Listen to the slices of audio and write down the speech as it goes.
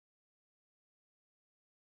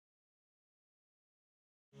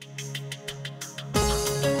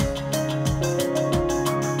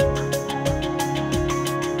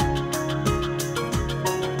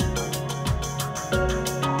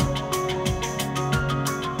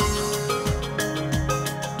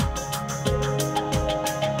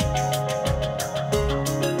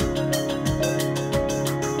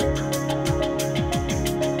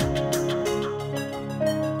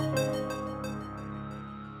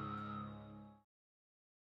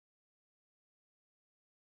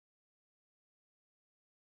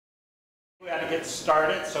We got to get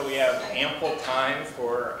started, so we have ample time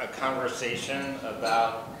for a conversation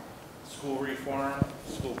about school reform,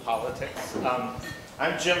 school politics.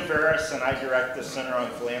 I'm Jim Ferris, and I direct the Center on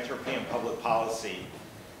Philanthropy and Public Policy.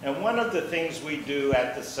 And one of the things we do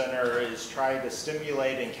at the center is try to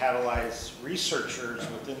stimulate and catalyze researchers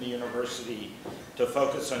within the university to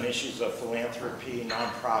focus on issues of philanthropy,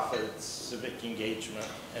 nonprofits, civic engagement,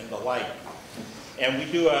 and the like. And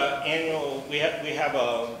we do an annual, we have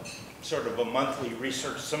a sort of a monthly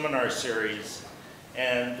research seminar series,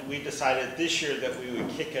 and we decided this year that we would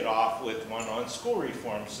kick it off with one on school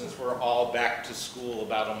reform, since we're all back to school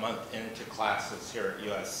about a month into classes here at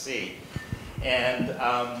USC. And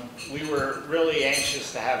we were really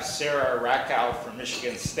anxious to have Sarah Rackow from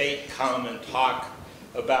Michigan State come and talk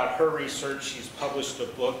about her research. She's published a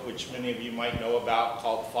book, which many of you might know about,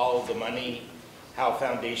 called Follow the Money: How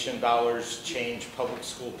Foundation Dollars Change Public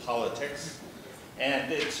School Politics.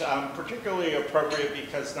 And it's particularly appropriate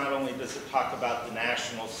because not only does it talk about the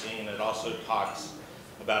national scene, it also talks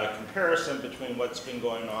about a comparison between what's been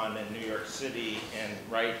going on in New York City and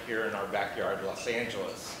right here in our backyard, Los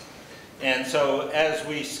Angeles. And so as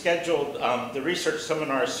we scheduled the research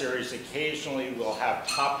seminar series, occasionally we'll have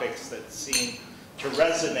topics that seem to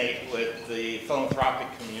resonate with the philanthropic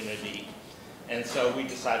community. And so we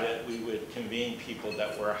decided we would convene people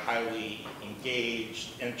that were highly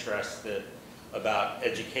engaged, interested about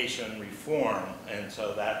education reform. And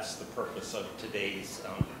so that's the purpose of today's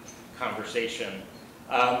conversation.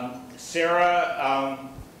 Sarah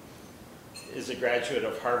is a graduate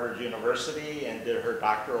of Harvard University and did her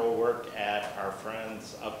doctoral work at our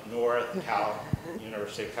friends up north,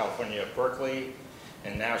 University of California at Berkeley.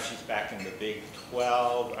 And now she's back in the Big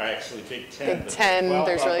 12, or actually Big 10. Big 10,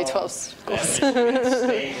 there's really 12 schools. At Michigan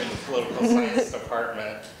State in the political science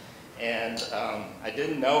department. And I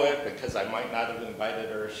didn't know it because I might not have invited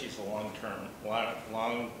her. She's a long-term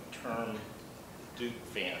Duke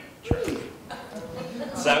fan, true.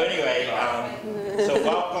 So anyway, so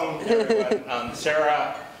welcome everyone.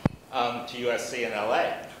 Sarah to USC in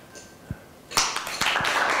LA.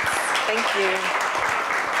 Thank you.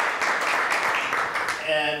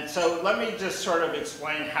 And so let me just sort of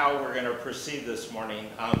explain how we're going to proceed this morning.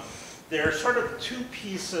 There are sort of two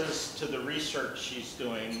pieces to the research she's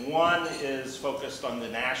doing. One is focused on the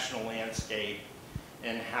national landscape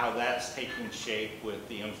and how that's taking shape with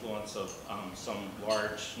the influence of some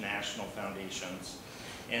large national foundations.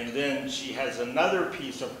 And then she has another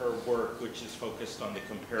piece of her work which is focused on the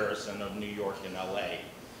comparison of New York and LA.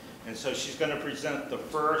 And so she's going to present the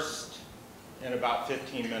first in about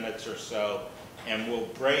 15 minutes or so, and we'll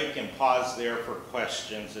break and pause there for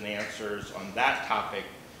questions and answers on that topic.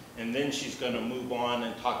 And then she's going to move on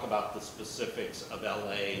and talk about the specifics of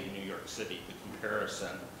LA and New York City, the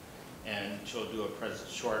comparison. And she'll do a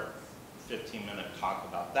short 15-minute talk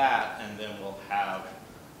about that, and then we'll have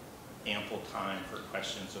ample time for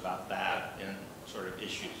questions about that and sort of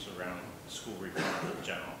issues around school reform in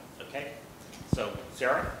general. Okay? So,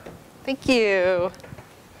 Sarah? Thank you.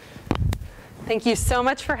 Thank you so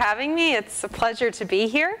much for having me. It's a pleasure to be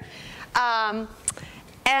here. And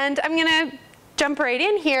I'm going to jump right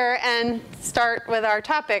in here and start with our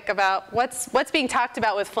topic about what's being talked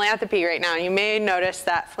about with philanthropy right now. You may notice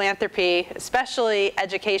that philanthropy, especially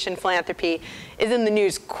education philanthropy, is in the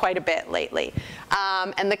news quite a bit lately.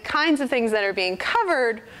 And the kinds of things that are being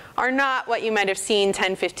covered are not what you might have seen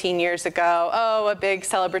 10, 15 years ago. Oh, a big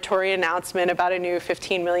celebratory announcement about a new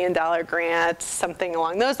 $15 million grant, something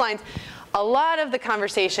along those lines. A lot of the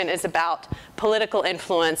conversation is about political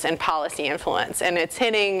influence and policy influence, and it's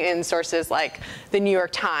hitting in sources like the New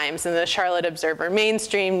York Times and the Charlotte Observer,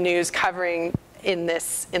 mainstream news covering in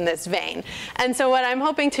this vein. And so what I'm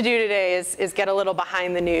hoping to do today is get a little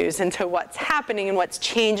behind the news into what's happening and what's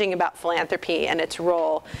changing about philanthropy and its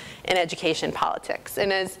role in education politics.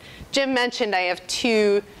 And as Jim mentioned, I have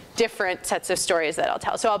two different sets of stories that I'll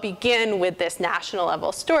tell. So I'll begin with this national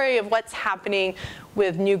level story of what's happening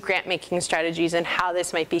with new grant making strategies and how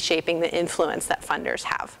this might be shaping the influence that funders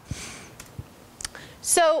have.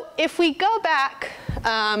 So if we go back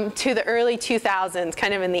to the early 2000s,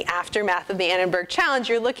 kind of in the aftermath of the Annenberg Challenge,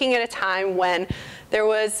 you're looking at a time when there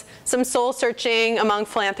was some soul searching among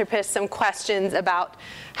philanthropists, some questions about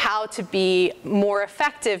how to be more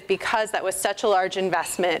effective because that was such a large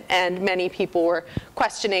investment, and many people were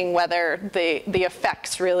questioning whether the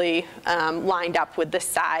effects really lined up with the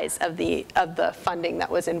size of the funding that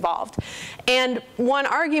was involved. And one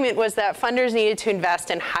argument was that funders needed to invest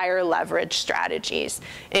in higher leverage strategies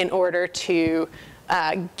in order to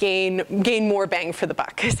gain more bang for the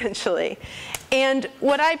buck, essentially. And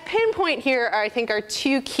what I pinpoint here are, I think, are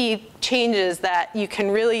two key changes that you can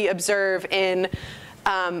really observe in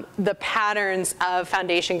the patterns of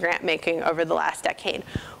foundation grant making over the last decade.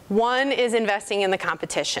 One is investing in the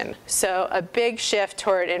competition. So a big shift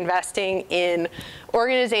toward investing in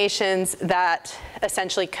organizations that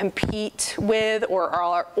essentially compete with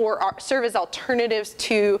or serve as alternatives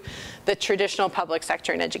to the traditional public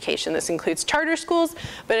sector in education. This includes charter schools,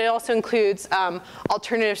 but it also includes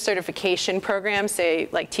alternative certification programs, say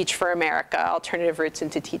like Teach for America, alternative routes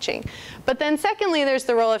into teaching. But then secondly, there's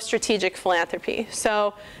the role of strategic philanthropy.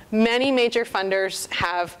 So many major funders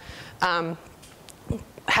have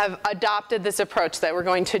adopted this approach that we're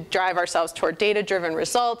going to drive ourselves toward data-driven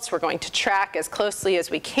results. We're going to track as closely as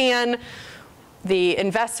we can the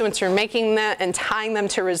investments we're making and tying them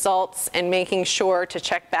to results and making sure to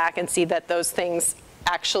check back and see that those things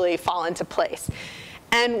actually fall into place.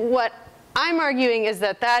 And what I'm arguing is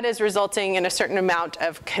that that is resulting in a certain amount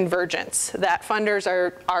of convergence, that funders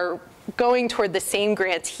are going toward the same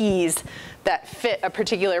grantees that fit a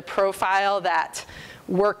particular profile that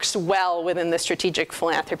works well within the strategic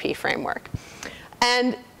philanthropy framework.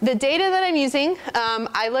 And the data that I'm using,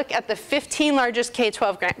 I look at the 15 largest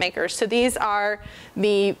K-12 grant makers. So these are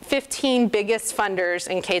the 15 biggest funders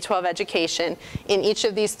in K-12 education in each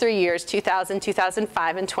of these 3 years, 2000,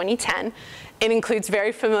 2005, and 2010. It includes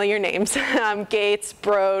very familiar names, Gates,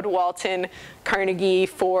 Broad, Walton, Carnegie,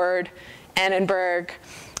 Ford, Annenberg,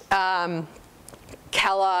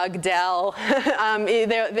 Kellogg, Dell,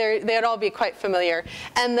 they'd all be quite familiar.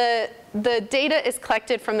 And the data is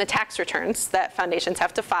collected from the tax returns that foundations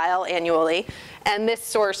have to file annually. And this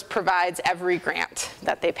source provides every grant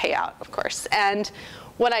that they pay out, of course. And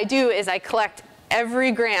what I do is I collect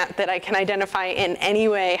every grant that I can identify in any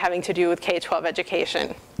way having to do with K-12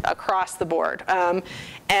 education across the board,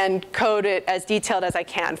 and code it as detailed as I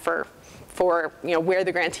can for where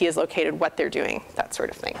the grantee is located, what they're doing, that sort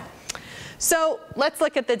of thing. So let's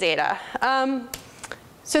look at the data.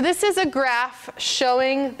 So this is a graph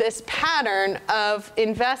showing this pattern of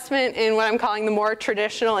investment in what I'm calling the more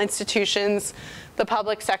traditional institutions, the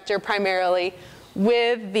public sector primarily,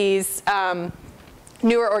 with these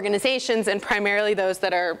newer organizations, and primarily those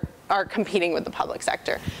that are competing with the public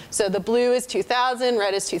sector. So the blue is 2000,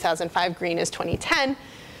 red is 2005, green is 2010.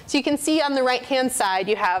 So you can see on the right-hand side,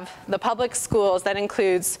 you have the public schools. That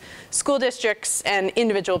includes school districts and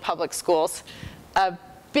individual public schools. A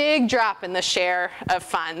big drop in the share of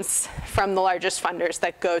funds from the largest funders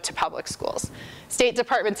that go to public schools. State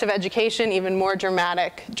departments of education, even more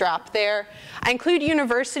dramatic drop there. I include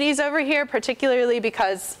universities over here, particularly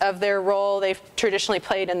because of their role they've traditionally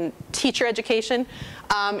played in teacher education.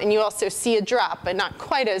 And you also see a drop, but not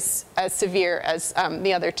quite as severe as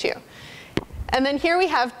the other two. And then here we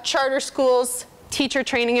have charter schools, teacher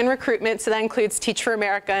training and recruitment. So that includes Teach for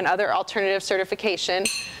America and other alternative certification.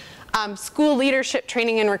 School leadership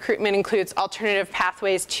training and recruitment includes alternative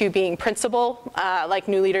pathways to being principal, like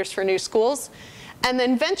New Leaders for New Schools. And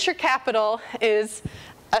then venture capital is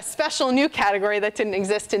a special new category that didn't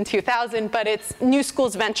exist in 2000, but it's New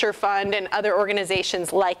Schools Venture Fund and other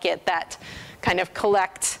organizations like it that kind of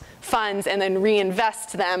collect funds and then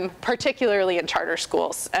reinvest them, particularly in charter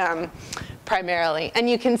schools, primarily. And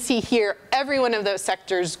you can see here, every one of those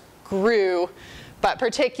sectors grew, but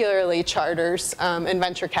particularly charters and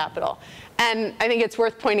venture capital. And I think it's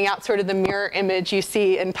worth pointing out sort of the mirror image you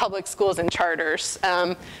see in public schools and charters.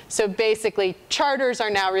 So basically, charters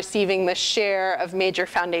are now receiving the share of major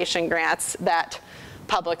foundation grants that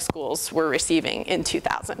public schools were receiving in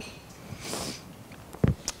 2000.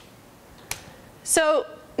 So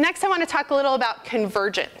next, I want to talk a little about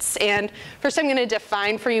convergence. And first, I'm going to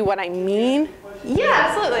define for you what I mean. Yeah,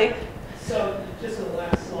 absolutely. So just the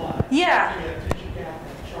last slide. Yeah. Venture capital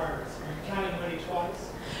and charters. Are you counting money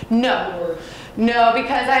twice? No. No,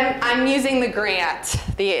 because I'm using the grant,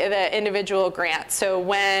 the individual grant. So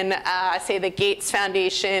when, say, the Gates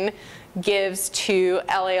Foundation gives to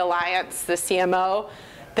LA Alliance, the CMO,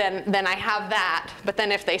 then I have that. But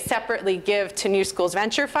then if they separately give to New Schools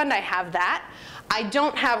Venture Fund, I have that. I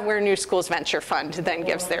don't have where New Schools Venture Fund then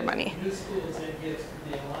gives their money. New Schools then gives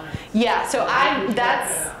to the Alliance. Yeah, so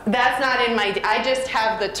that's not in my, I just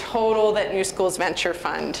have the total that New Schools Venture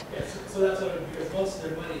Fund. Yeah, so that's what, because most of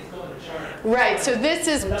their money is going to charter. Right, so this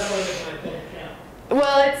is, So that's why they don't count.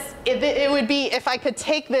 well, it would be, if I could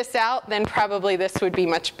take this out, then probably this would be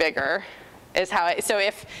much bigger, is how so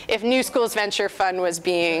if New Schools Venture Fund was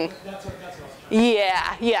being, That's what I was trying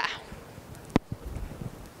to yeah.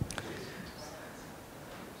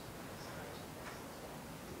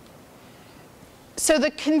 So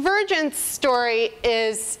the convergence story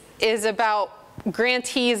is about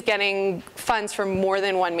grantees getting funds from more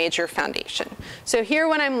than one major foundation. So here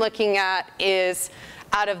what I'm looking at is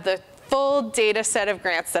out of the full data set of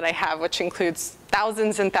grants that I have, which includes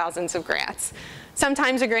thousands and thousands of grants.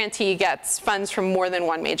 Sometimes a grantee gets funds from more than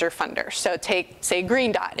one major funder. So take, say,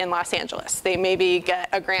 Green Dot in Los Angeles. They maybe get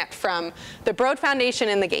a grant from the Broad Foundation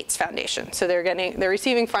and the Gates Foundation. So they're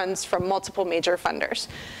receiving funds from multiple major funders.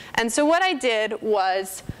 And so what I did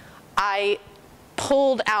was I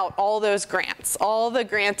pulled out all those grants, all the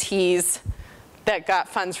grantees that got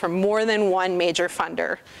funds from more than one major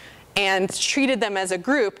funder, and treated them as a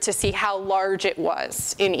group to see how large it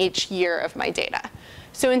was in each year of my data.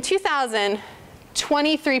 So in 2000,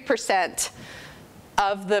 23%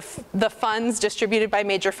 of the funds distributed by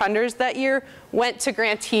major funders that year went to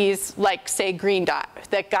grantees like, say, Green Dot,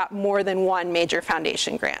 that got more than one major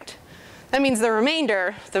foundation grant. That means the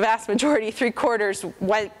remainder, the vast majority, 3/4,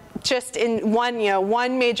 went just in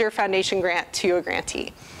one major foundation grant to a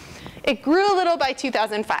grantee. It grew a little by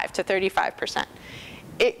 2005 to 35%.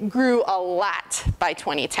 It grew a lot by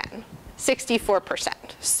 2010, 64%.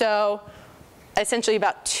 So essentially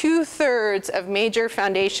about 2/3 of major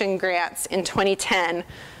foundation grants in 2010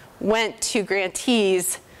 went to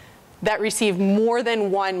grantees that received more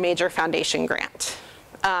than one major foundation grant.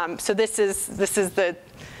 So this is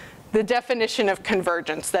the definition of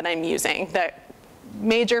convergence that I'm using, that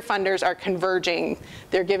major funders are converging.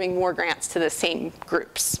 They're giving more grants to the same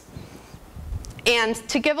groups. And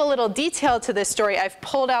to give a little detail to this story, I've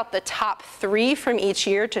pulled out the top 3 from each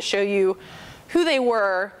year to show you who they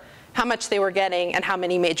were, how much they were getting, and how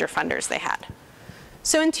many major funders they had.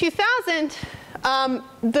 So in 2000,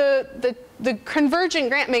 the convergent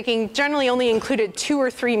grant making generally only included 2 or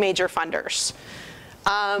 3 major funders,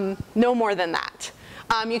 no more than that.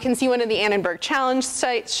 You can see one of the Annenberg Challenge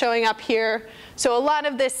sites showing up here. So a lot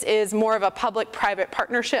of this is more of a public-private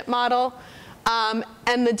partnership model,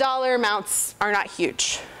 and the dollar amounts are not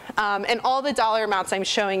huge. And all the dollar amounts I'm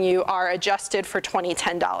showing you are adjusted for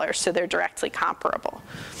 2010 dollars, so they're directly comparable.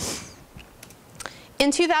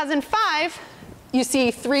 In 2005, you see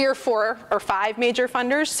 3 or 4 or 5 major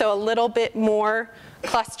funders, so a little bit more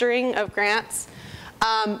clustering of grants.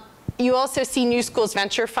 You also see New Schools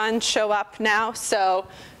Venture Fund show up now, so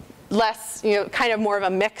less, kind of more of a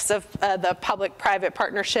mix of the public-private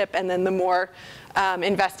partnership and then the more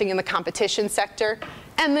investing in the competition sector.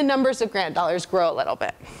 And the numbers of grant dollars grow a little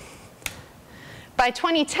bit. By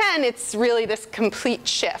 2010, it's really this complete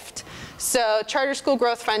shift. So Charter School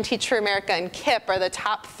Growth Fund, Teach for America, and KIPP are the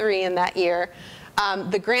top 3 in that year.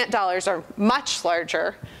 The grant dollars are much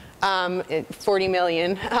larger, 40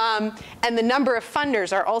 million. And the number of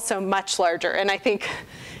funders are also much larger. And I think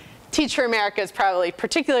Teach for America is probably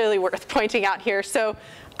particularly worth pointing out here. So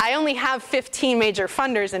I only have 15 major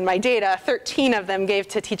funders in my data. 13 of them gave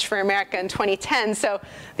to Teach for America in 2010. So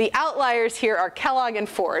the outliers here are Kellogg and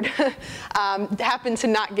Ford, happened to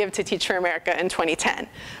not give to Teach for America in 2010.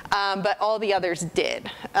 But all the others did.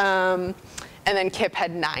 And then KIPP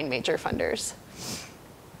had 9 major funders.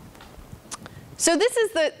 So this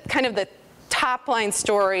is the kind of the top line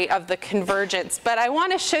story of the convergence. But I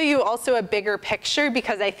want to show you also a bigger picture,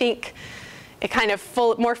 because I think it kind of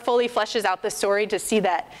more fully fleshes out the story to see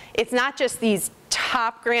that it's not just these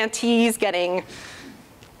top grantees getting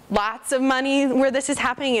lots of money where this is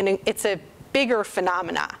happening, and it's a bigger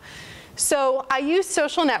phenomena. So I use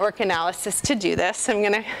social network analysis to do this. I'm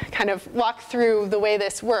going to kind of walk through the way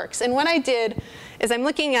this works. And what I did is I'm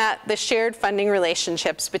looking at the shared funding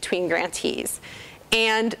relationships between grantees.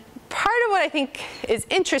 And part of what I think is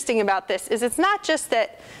interesting about this is it's not just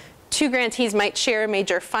that 2 grantees might share a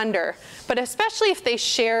major funder, but especially if they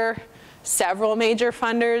share several major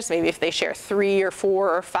funders, maybe if they share 3 or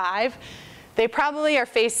 4 or 5, they probably are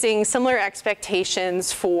facing similar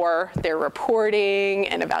expectations for their reporting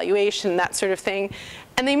and evaluation, that sort of thing.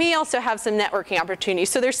 And they may also have some networking opportunities.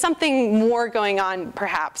 So there's something more going on,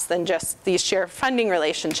 perhaps, than just these shared funding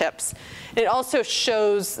relationships. It also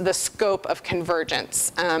shows the scope of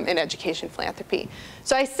convergence in education philanthropy.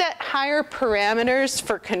 So I set higher parameters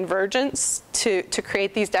for convergence to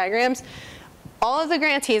create these diagrams. All of the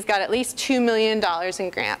grantees got at least $2 million in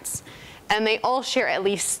grants. And they all share at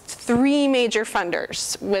least 3 major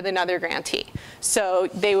funders with another grantee. So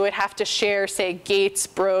they would have to share, say, Gates,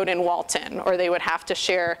 Broad, and Walton, or they would have to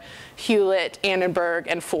share Hewlett, Annenberg,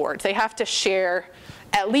 and Ford. They have to share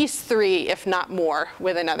at least 3, if not more,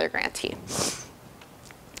 with another grantee.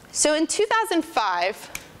 So in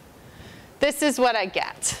 2005, this is what I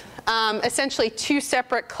get. Essentially 2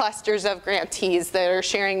 separate clusters of grantees that are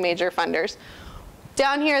sharing major funders.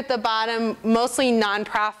 Down here at the bottom, mostly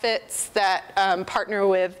nonprofits that partner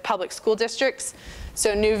with public school districts.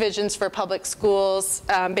 So New Visions for Public Schools,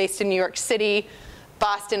 based in New York City.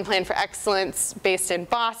 Boston Plan for Excellence, based in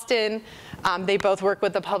Boston. They both work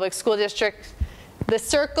with the public school district. The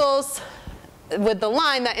circles with the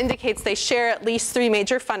line, that indicates they share at least 3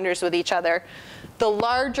 major funders with each other. The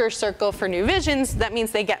larger circle for New Visions, that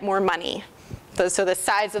means they get more money. So the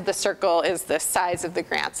size of the circle is the size of the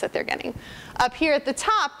grants that they're getting. Up here at the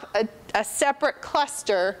top, a separate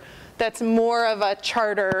cluster that's more of a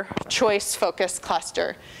charter choice focused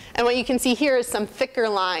cluster. And what you can see here is some thicker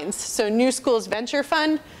lines. So New Schools Venture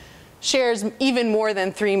Fund shares even more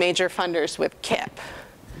than 3 major funders with KIPP.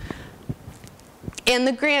 And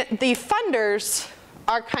the funders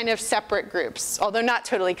are kind of separate groups, although not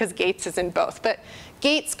totally, because Gates is in both. But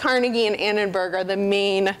Gates, Carnegie, and Annenberg are the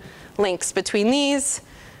main links between these,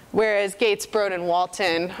 whereas Gates, Broad, and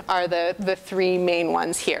Walton are the 3 main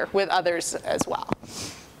ones here, with others as well.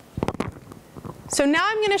 So now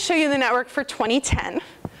I'm going to show you the network for 2010,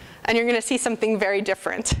 and you're going to see something very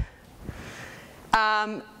different.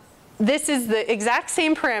 This is the exact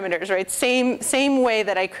same parameters, right? Same way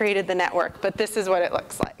that I created the network, but this is what it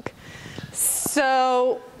looks like.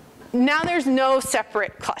 So now there's no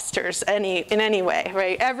separate clusters in any way,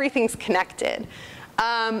 right? Everything's connected.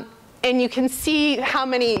 And you can see how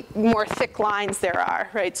many more thick lines there are,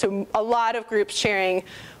 right? So a lot of groups sharing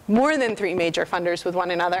more than 3 major funders with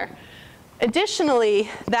one another. Additionally,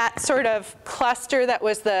 that sort of cluster that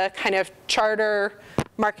was the kind of charter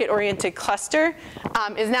market-oriented cluster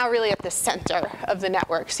is now really at the center of the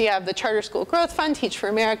network. So you have the Charter School Growth Fund, Teach for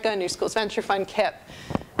America, New Schools Venture Fund, KIPP,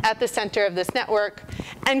 at the center of this network.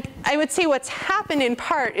 And I would say what's happened in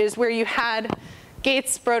part is where you had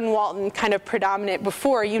Gates, Broad, and Walton kind of predominant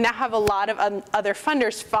before, you now have a lot of other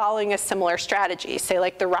funders following a similar strategy, say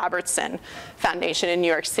like the Robertson Foundation in New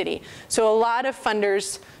York City. So a lot of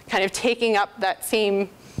funders kind of taking up that same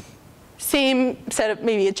set of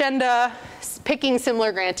maybe agenda, picking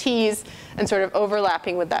similar grantees, and sort of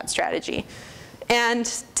overlapping with that strategy. And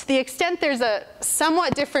to the extent there's a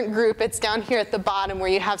somewhat different group, it's down here at the bottom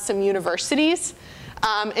where you have some universities.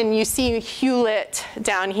 And you see Hewlett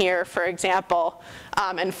down here, for example,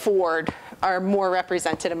 and Ford are more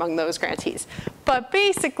represented among those grantees. But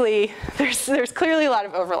basically, there's clearly a lot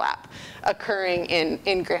of overlap occurring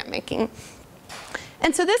in grant making.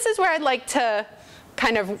 And so this is where I'd like to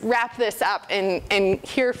kind of wrap this up and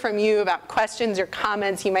hear from you about questions or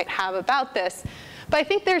comments you might have about this. But I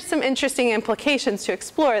think there's some interesting implications to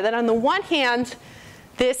explore. That on the one hand,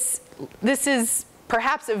 this is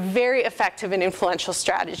perhaps a very effective and influential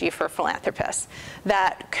strategy for philanthropists.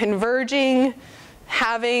 That converging,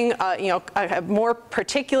 having a more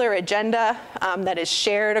particular agenda that is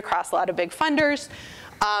shared across a lot of big funders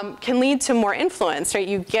can lead to more influence, right?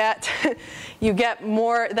 You get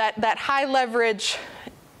more, that high leverage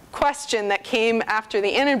question that came after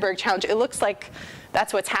the Annenberg challenge, it looks like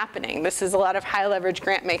that's what's happening. This is a lot of high leverage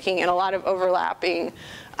grant making and a lot of overlapping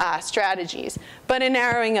strategies, but a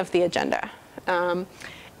narrowing of the agenda.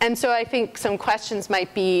 And so I think some questions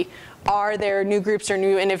might be, are there new groups or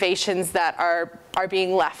new innovations that are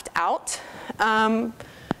being left out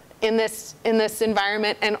in this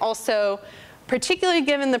environment? And also, particularly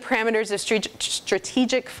given the parameters of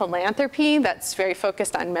strategic philanthropy that's very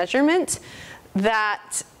focused on measurement,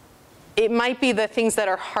 that it might be the things that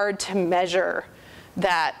are hard to measure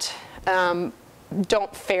that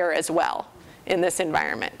don't fare as well in this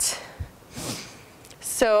environment.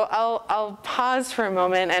 So I'll pause for a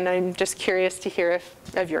moment, and I'm just curious to hear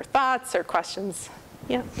of your thoughts or questions.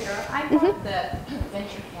 Yeah. Sarah, I thought that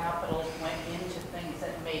venture capital went into things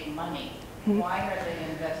that made money. Why are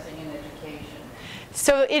they investing in education?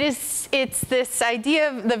 So it's this idea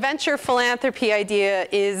of the venture philanthropy idea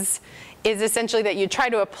is essentially that you try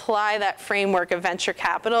to apply that framework of venture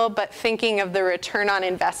capital, but thinking of the return on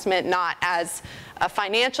investment not as a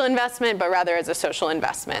financial investment, but rather as a social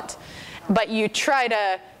investment. But you try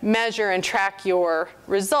to measure and track your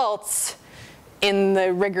results in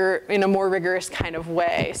a more rigorous kind of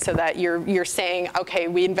way, so that you're saying, okay,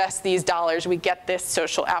 we invest these dollars, we get this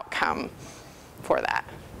social outcome for that.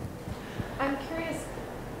 I'm curious,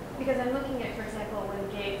 because I'm looking at, for example, when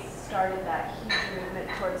Gates started that huge movement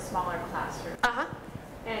towards smaller classrooms.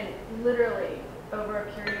 And literally, over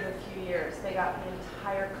a period of a few years, they got the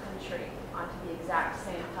entire country onto the exact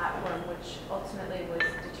same platform, which ultimately was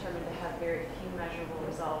determined to have very few measurable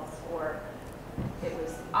results, or it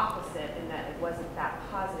was opposite in that it wasn't that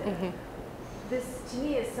positive. This, to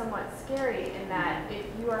me, is somewhat scary in that if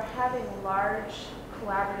you are having large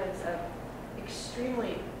collaboratives of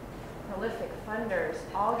extremely prolific funders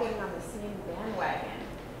all getting on the same bandwagon,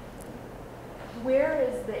 where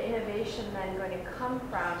is the innovation then going to come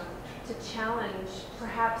from to challenge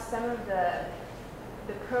perhaps some of the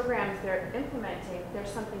programs they're implementing? There's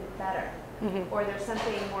something better, or there's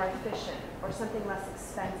something more efficient, or something less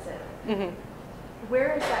expensive.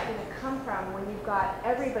 Where is that going to come from when you've got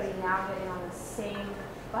everybody now getting on the same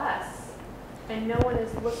bus and no one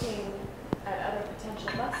is looking at other potential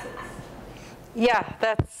buses? Yeah,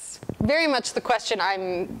 that's very much the question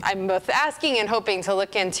I'm both asking and hoping to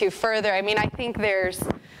look into further. I mean, I think there's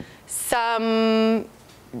some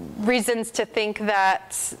reasons to think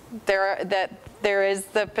that there is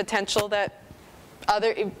the potential that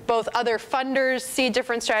both other funders see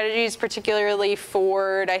different strategies, particularly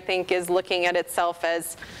Ford, I think, is looking at itself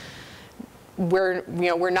as we're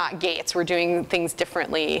not Gates, we're doing things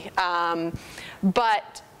differently.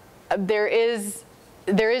 But there is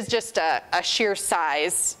just a sheer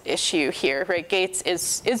size issue here, right? Gates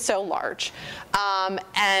is so large.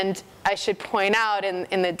 And I should point out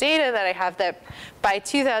in the data that I have that by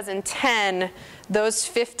 2010, those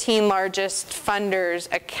 15 largest funders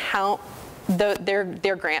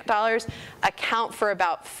their grant dollars account for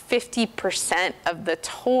about 50% of the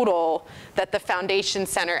total that the Foundation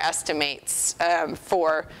Center estimates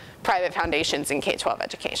for private foundations in K-12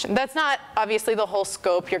 education. That's not obviously the whole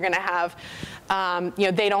scope. You're going to have,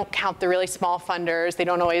 they don't count the really small funders. They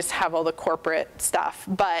don't always have all the corporate stuff,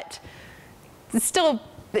 but still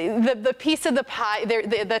the piece of the pie,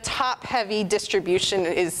 the top-heavy distribution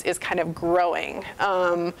is kind of growing,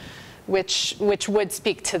 which would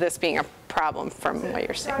speak to this being a problem from what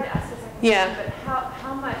you're saying. Sorry to ask a second Yeah. question, but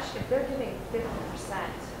how much, if they're giving 50%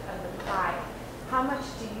 of the pie, how much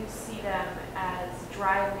do you see them as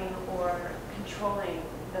driving or controlling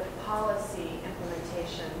the policy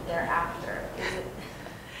implementation thereafter? Is it?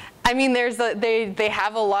 I mean, they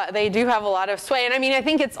do have a lot of sway, and I mean, I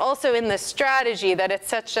think it's also in the strategy that it's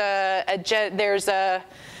such there's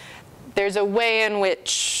a way in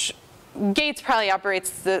which Gates probably operates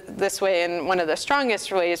this way in one of the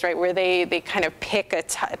strongest ways, right, where they kind of pick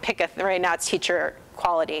right now it's teacher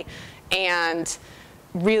quality, and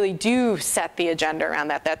really do set the agenda around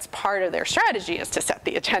that. That's part of their strategy, is to set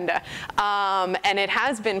the agenda, and it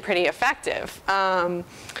has been pretty effective.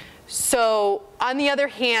 So on the other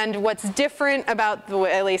hand, what's different about the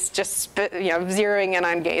way, at least just zeroing in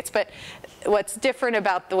on Gates, but what's different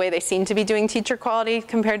about the way they seem to be doing teacher quality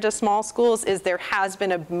compared to small schools is there has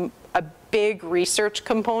been a big research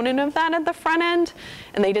component of that at the front end,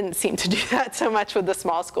 and they didn't seem to do that so much with the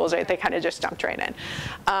small schools, right? They kind of just jumped right in.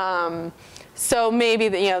 So maybe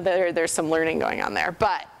there's some learning going on there,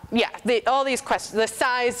 but yeah, all these questions, the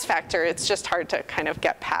size factor, it's just hard to kind of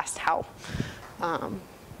get past how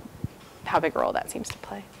big a role that seems to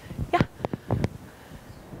play. Yeah.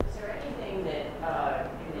 Is there anything that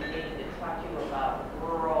in the data that taught you about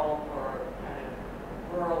rural or kind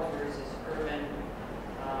of rural versus urban,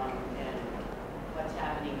 and what's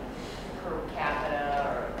happening per capita,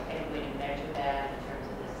 or any way to measure that in terms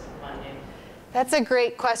of this funding? That's a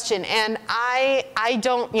great question, and I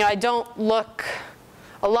don't look.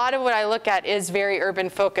 A lot of what I look at is very urban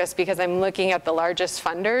focused because I'm looking at the largest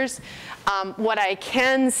funders. What I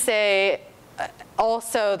can say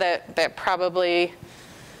also that probably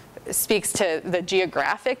speaks to the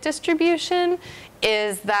geographic distribution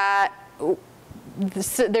is that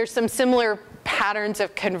there's some similar patterns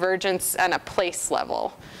of convergence on a place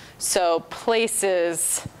level. So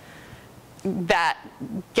places that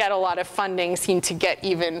get a lot of funding seem to get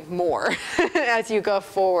even more as you go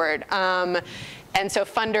forward. And so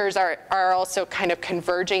funders are also kind of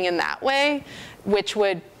converging in that way, which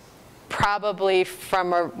would probably for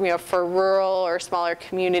rural or smaller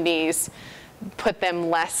communities put them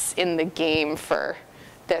less in the game for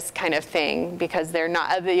this kind of thing, because they're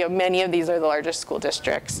not, many of these are the largest school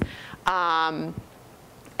districts.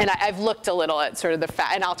 And I've looked a little at sort of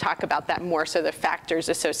and I'll talk about that more, so the factors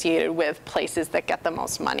associated with places that get the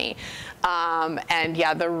most money. And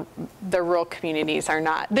yeah, the rural communities are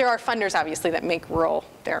not, there are funders obviously that make rural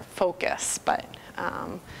their focus, but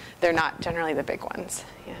they're not generally the big ones.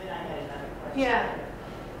 Yeah. And I had another question. Yeah.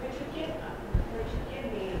 Could you give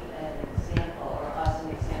me an example, or us an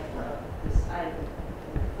example of this item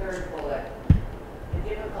in the third bullet, the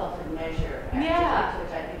difficult to measure activities, Yeah.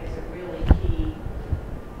 which I think is a really key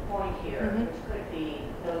point here, which could be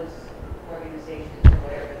those organizations or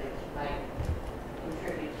whatever that might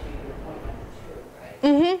contribute to your point number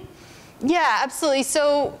 2, right? Yeah, absolutely.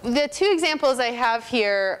 So the two examples I have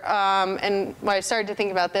here, and when I started to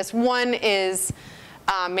think about this, one is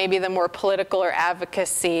maybe the more political or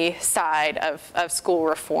advocacy side of school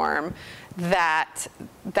reform, that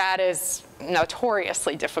is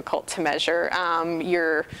notoriously difficult to measure.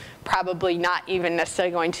 You're probably not even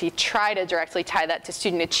necessarily going to try to directly tie that to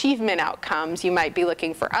student achievement outcomes. You might be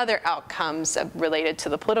looking for other outcomes related to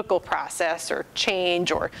the political process or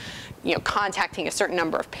change, or contacting a certain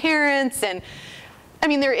number of parents. And I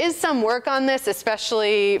mean, there is some work on this,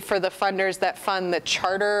 especially for the funders that fund the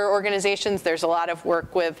charter organizations. There's a lot of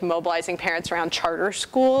work with mobilizing parents around charter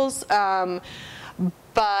schools.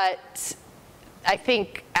 But I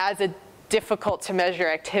think as a difficult to measure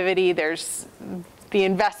activity, there's the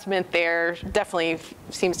investment there definitely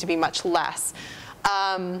seems to be much less.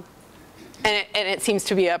 And it seems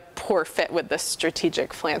to be a poor fit with the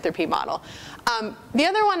strategic philanthropy model. The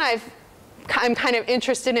other one I'm kind of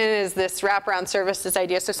interested in is this wraparound services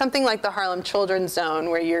idea. So something like the Harlem Children's Zone,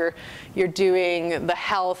 where you're doing the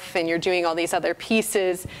health and you're doing all these other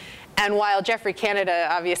pieces. And while Jeffrey Canada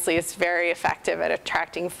obviously is very effective at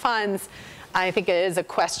attracting funds, I think it is a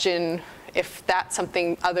question if that's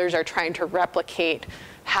something others are trying to replicate,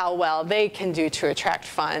 how well they can do to attract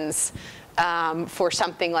funds for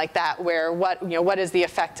something like that, where what is the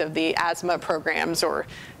effect of the asthma programs or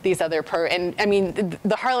these other and I mean,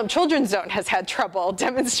 the Harlem Children's Zone has had trouble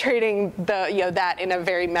demonstrating that in a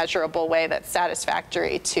very measurable way that's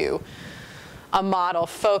satisfactory to a model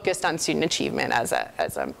focused on student achievement as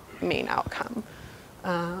a main outcome.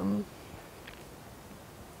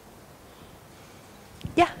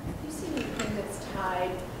 Yeah. Have you seen anything that's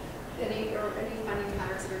tied, any funding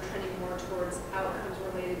patterns that are trending more towards outcomes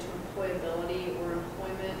related to employability or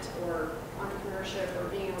employment or entrepreneurship or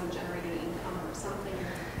being able to generate an income or something like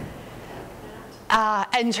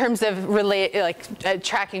that? In terms of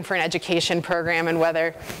tracking for an education program and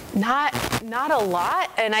whether, not a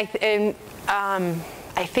lot, and I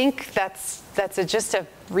think that's just a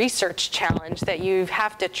research challenge, that you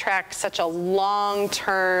have to track such a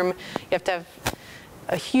long-term, you have to have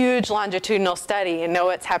a huge longitudinal study and know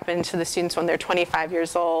what's happened to the students when they're 25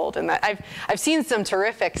 years old. And that I've seen some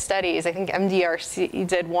terrific studies. I think MDRC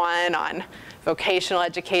did one on vocational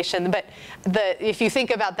education. But if you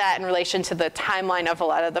think about that in relation to the timeline of a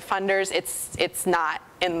lot of the funders, it's not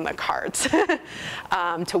in the cards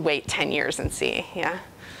to wait 10 years and see. Yeah.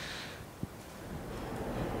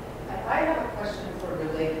 I have a question sort of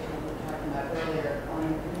related to what we were talking about earlier on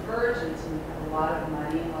convergence, and you have a lot of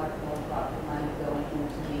money, a lot of philanthropic money going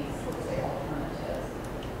into these, let's say, alternatives,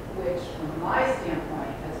 which from my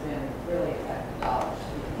standpoint has been really effective dollars.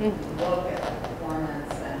 You look at the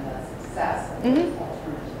performance and the success of those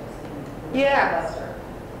alternatives. Yeah.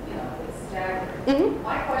 It's staggering.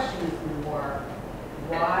 My question is more,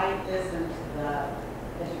 why isn't the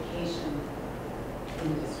education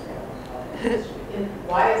industry,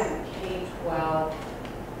 why isn't K-12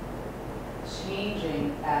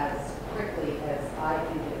 changing as quickly as I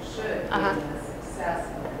think it should, given the success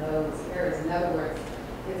of those areas? In other words,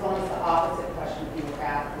 it's almost the opposite question people were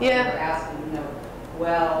asking. Yeah. They were asking,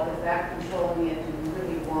 well, is that controlling it? Do we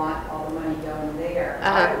really want all the money going there?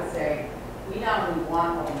 I would say we not only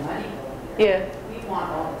want all the money going there, we want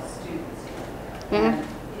all the students going there.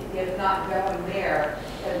 And if not going there,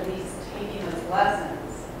 at least taking those lessons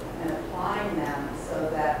and applying them so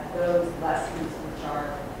that those lessons which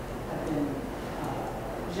have been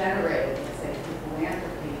generated, let's say, through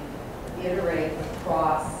philanthropy, iterate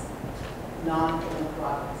across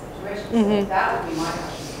non-philanthropic situations. So that would be my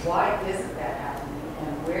question. Why isn't that happening,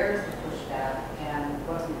 and where is the pushback, and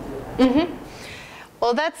what can we do about it?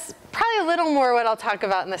 Well, that's probably a little more what I'll talk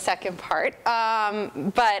about in the second part.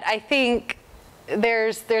 But I think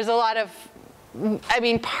there's a lot of, I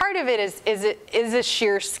mean, part of it is a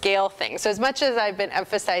sheer scale thing. So as much as I've been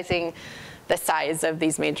emphasizing the size of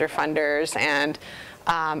these major funders and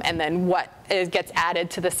then what gets added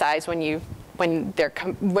to the size when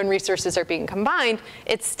resources are being combined,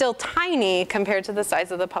 it's still tiny compared to the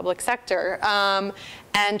size of the public sector.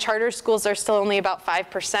 And charter schools are still only about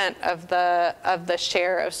 5% of the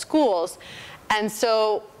share of schools. And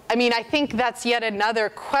so, I mean, I think that's yet another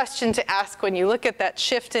question to ask when you look at that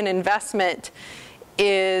shift in investment.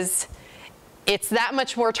 Is it's that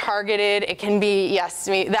much more targeted. It can be, yes,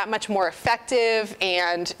 that much more effective,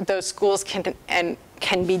 and those schools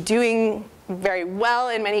can be doing very well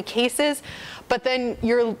in many cases, but then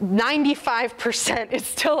your 95% is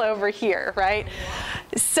still over here, right?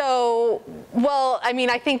 So, well, I mean,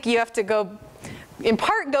 I think you have to go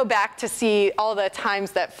back to see all the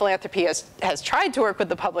times that philanthropy has tried to work with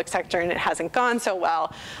the public sector and it hasn't gone so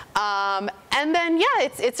well. And then, yeah,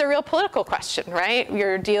 it's a real political question, right?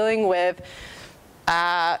 You're dealing with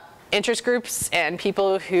interest groups and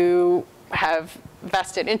people who have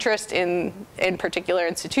vested interest in particular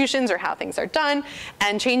institutions or how things are done,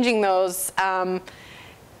 and changing those.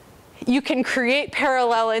 You can create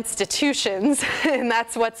parallel institutions, and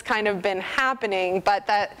that's what's kind of been happening, but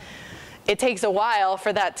that it takes a while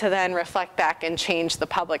for that to then reflect back and change the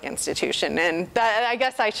public institution. And that, I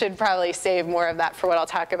guess I should probably save more of that for what I'll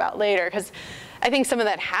talk about later, because I think some of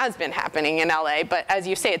that has been happening in LA, but as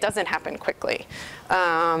you say, it doesn't happen quickly.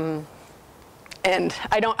 And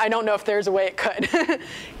I don't know if there's a way it could.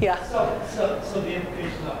 Yeah. So the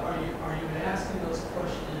implications are you asking those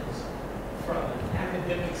questions from an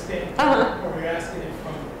academic standpoint, or you're asking it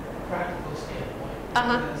from a practical standpoint?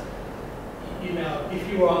 Because, you know, if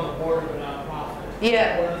you were on the board of a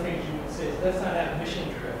nonprofit, one of the things you would say is let's not have mission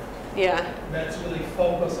drift. Yeah. Let's really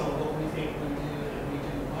focus on what we think we do and we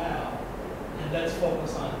do well, and let's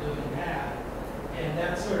focus on doing that. And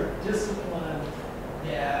that sort of discipline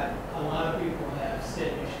that a lot of people have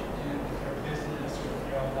said you should do with your business or with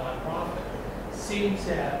your own nonprofit seems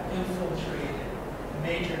to have infiltrated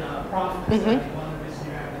major nonprofits. I mean, one of the reasons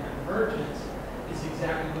you're having a convergence is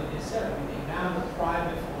exactly what you said. I mean, the amount of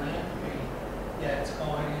private philanthropy that's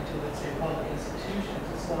going into, let's say, public institutions,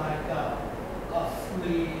 it's like a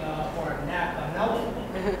flea or an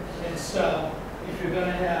elephant. And so if you're going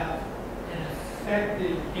to have an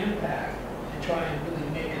effective impact and try and really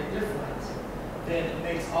make a difference, then it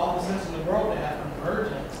makes all the sense in the world to have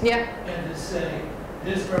convergence and to say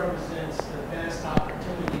this represents the best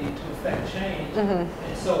opportunity to affect change.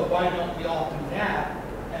 And so why don't we all do that,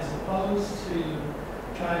 as opposed to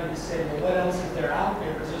trying to say, well, what else is there out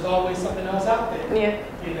there? Because there's always something else out there.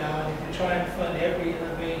 You know, and if you're trying to fund every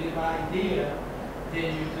innovative idea, then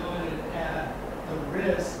you're doing it at the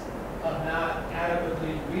risk of not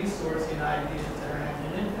adequately resourcing ideas that are having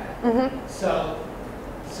an impact. So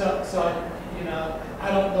you know,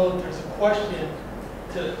 I don't know if there's a question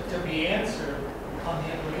to be answered on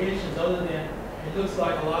the implications other than it looks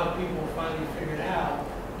like a lot of people finally figured out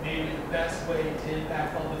maybe the best way to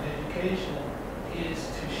impact public education is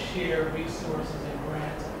to share resources and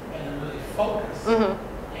grants and to really focus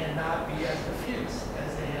and not be as diffuse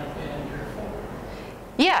as they have been before.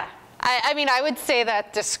 Yeah, I mean, I would say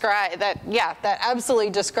that that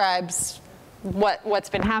absolutely describes what's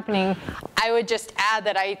been happening. I would just add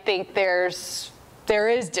that I think there is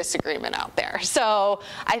disagreement out there. So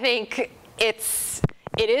I think it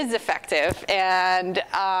is effective, and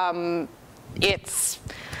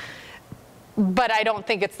but I don't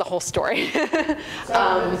think it's the whole story. So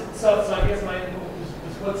I guess my input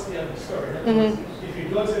is what's the other story? If you're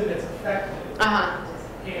doing something that's effective, and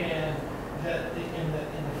in the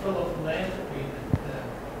philanthropy,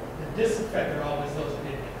 the disaffected are always those who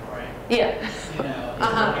didn't get the grant. You know, I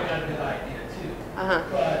got a good idea too.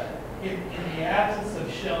 But in the absence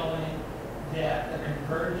of showing that the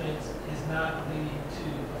convergence is not leading to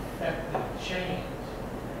effective change,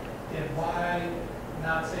 then why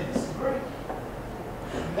not say this is great?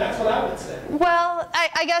 That's what I would say. Well,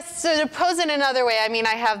 I guess to pose it another way, I mean,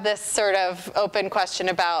 I have this sort of open question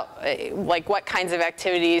about like what kinds of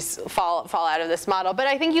activities fall out of this model. But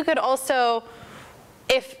I think you could also,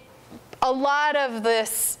 if a lot of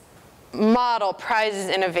this model prizes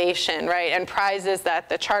innovation, right, and prizes that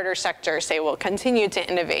the charter sector, say, will continue to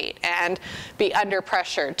innovate and be under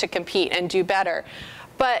pressure to compete and do better.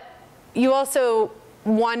 But you also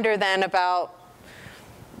wonder then about,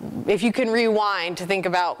 if you can rewind to think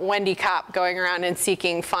about Wendy Kopp going around and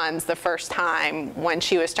seeking funds the first time when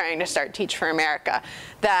she was trying to start Teach for America,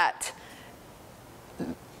 that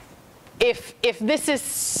if this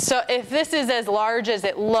is as large as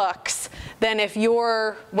it looks, then if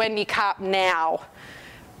you're Wendy Kopp now,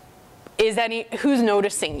 who's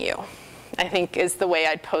noticing you? I think is the way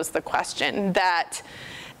I'd pose the question. That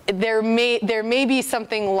there may be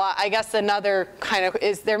something, I guess another kind of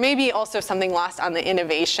is, there may be also something lost on the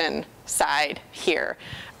innovation side here,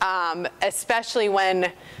 especially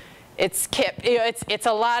when it's KIPP. You know, it's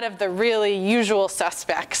a lot of the really usual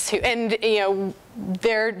suspects who, and you know,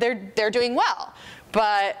 they're doing well,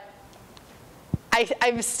 but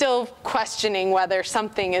I'm still questioning whether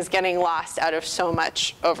something is getting lost out of so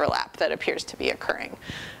much overlap that appears to be occurring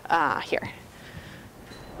here.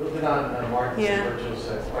 Building on Martin's and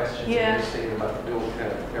Virgil's questions and your statement about the dual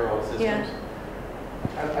kind of parallel systems,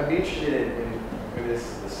 I'd be interested in maybe this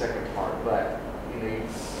is the second part, but you know, you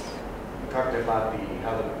talked about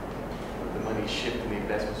how the money's shifting, the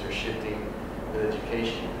investments are shifting with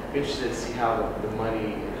education. I'm interested to see how the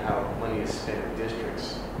money and how money is spent in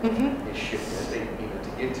districts is shifting. I think, you know, to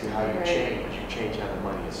get to how you change how the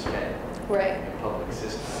money is spent in public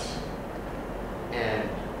systems. And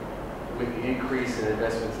with the increase in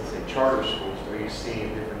investments in, say, charter schools, are you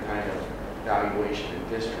seeing different kind of valuation in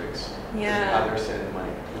districts, Yeah. how they're sending the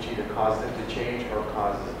money, which either causes them to change or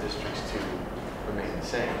causes districts to remain the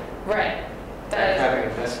same. Right. And having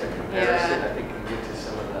investment comparison, Yeah. I think, can get to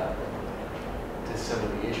some of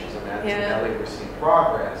the issues. I mean, I think Yeah. in LA we're seeing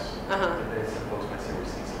progress, Uh-huh. but then some folks might say we're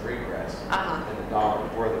seeing some regress, Uh-huh. and the dollar,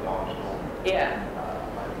 where the dollar's going, Yeah.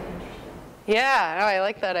 might be interesting. Yeah, no, I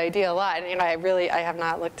like that idea a lot. And, you know, I have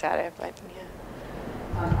not looked at it, but yeah.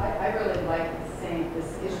 I really like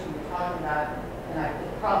this issue you're talking about, and I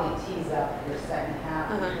could probably tease up your second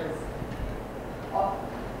half, Uh-huh. because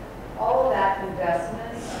all of that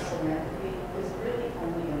investment in philanthropy is really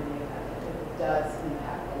only going to be effective if it does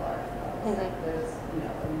impact the large levels. Mhm. There's,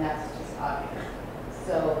 and that's just obvious.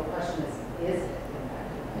 So the question is it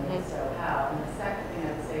impacting? And so how? And the second thing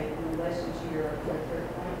I'd say in relation to your third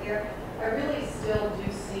point there, I really still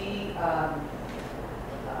do see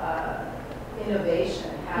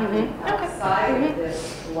innovation happening outside of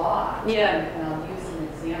this law. Yeah. And I'll use an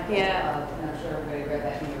example Yeah. of, and I'm sure everybody read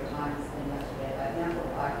that New York Times thing yesterday about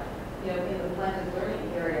Amplify. In the blended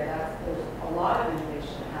learning area, there's a lot of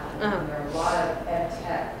innovation happening. Uh-huh. And there are a lot of ed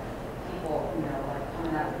tech people, like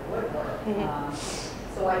coming out of the woodwork.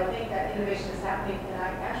 So I think that innovation is happening, and I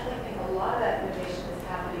actually think a lot of that innovation is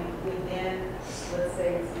happening within, let's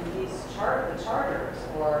say, these the charters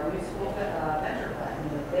or new school venture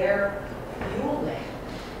funds. They're fueling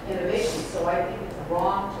innovation. So I think it's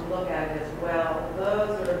wrong to look at it as, well, those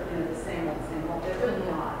are the same old, same old. They're really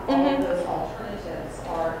not. All of those alternatives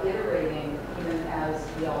are iterating even as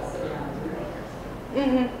we all sit around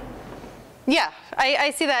doing. Yeah,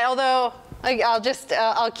 I see that. Although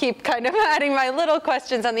I'll keep kind of adding my little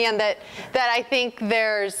questions on the end that I think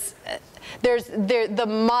there is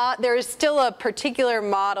still a particular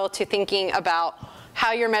model to thinking about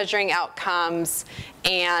how you're measuring outcomes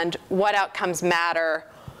and what outcomes matter.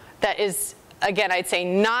 That is, again, I'd say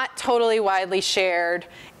not totally widely shared,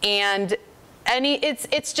 and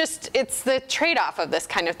it's the trade-off of this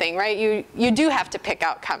kind of thing, right? You do have to pick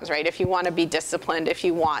outcomes, right? If you want to be disciplined, if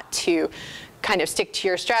you want to kind of stick to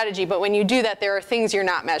your strategy, but when you do that, there are things you're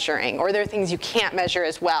not measuring, or there are things you can't measure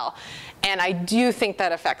as well, and I do think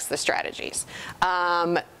that affects the strategies.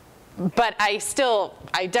 But I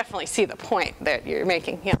definitely see the point that you're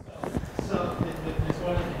making. Yeah. So there's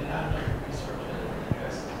one thing that I've done research that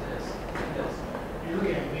addresses this, because you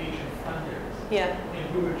look at major funders. Yeah.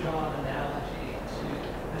 And we were drawing an analogy to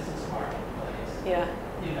business marketplace. Yeah.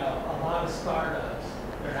 A lot of startups,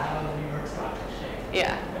 they're not on the New York Stock Exchange.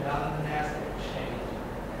 Yeah. They're not on the NASDAQ exchange.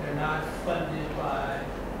 They're not funded by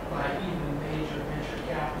even major venture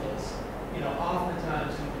capitalists.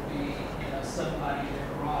 Oftentimes it would be, somebody in their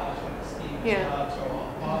garage like a Steve Jobs or a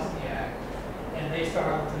Wozniak, and they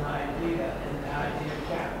start with an idea, and the idea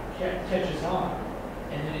catches on,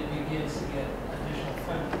 and then it begins to get additional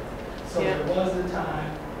funding. So there was a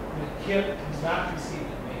time when KIPP was not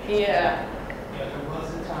receiving major funding. There was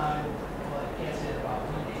a time, well, I can't say it about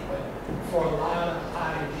Wendy, but for a lot of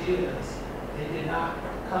ideas, they did not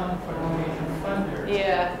come from the major funders.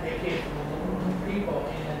 They came from the local people,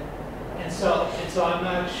 and so I'm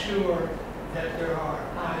not sure that there are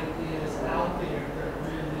ideas out there that are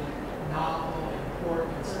really novel,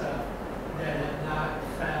 important stuff that have not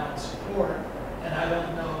found support. And I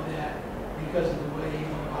don't know that because of the way you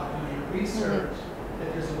went about doing your research,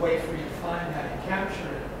 that there's a way for you to find that and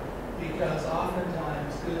capture it. Because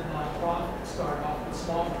oftentimes good nonprofits start off with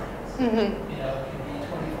small grants. It can be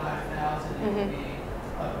 $25,000, it can be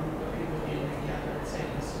a group of people getting together and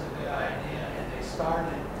saying this is a good idea, and they start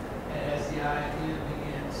it. And as the idea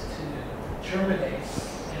begins to germinate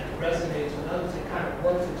and it resonates with others, it kind of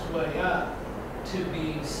works its way up to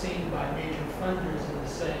being seen by major funders in the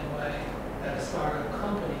same way that a startup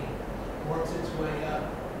company works its way up,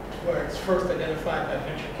 where it's first identified by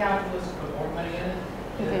venture capitalists, put more money in it,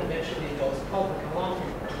 and then eventually it goes public and a lot of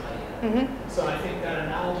people put money in it. So I think that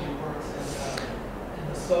analogy works in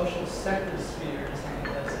the social sector sphere as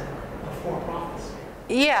well as in the for-profit sphere.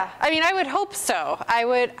 Yeah, I mean, I would hope so. I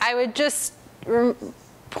would just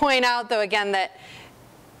point out, though, again, that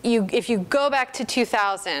if you go back to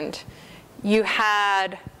 2000, you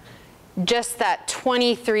had just that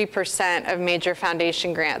 23% of major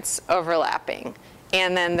foundation grants overlapping,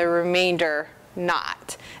 and then the remainder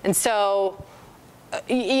not. And so,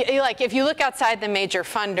 like, if you look outside the major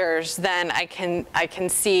funders, then I can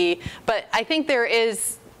see. But I think there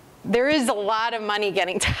is a lot of money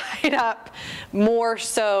getting tied up, more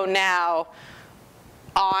so now,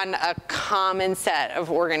 on a common set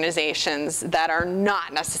of organizations that are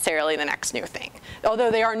not necessarily the next new thing,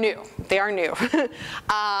 although they are new. They are new.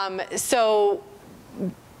 So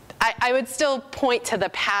I would still point to the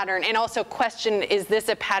pattern and also question, is this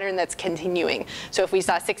a pattern that's continuing? So if we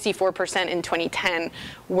saw 64% in 2010,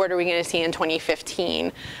 what are we going to see in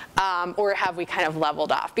 2015? Or have we kind of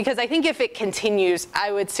leveled off? Because I think if it continues,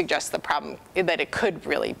 I would suggest the problem that it could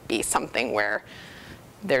really be something where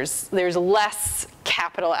there's less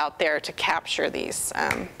capital out there to capture these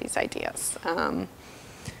ideas.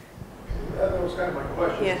 That was kind of my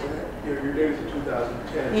question. Yeah. You know, your data's in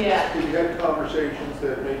 2010. Yeah. Have you had conversations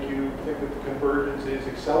that make you think that the convergence is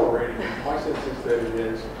accelerating? My sense is that it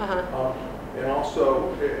is. And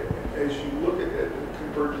also, as you look at the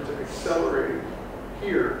convergence accelerating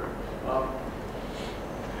here, have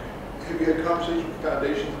you had conversations with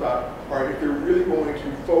foundations about, all right, if they're really going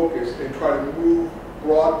to focus and try to move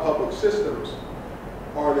broad public systems,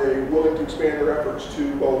 are they willing to expand their efforts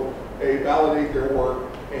to both A, validate their work,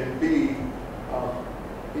 and B,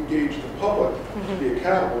 engage the public to be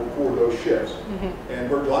accountable for those shifts? And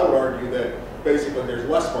Virgil, I would argue that basically there's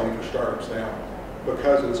less money for startups now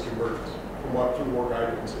because of this convergence, from the work I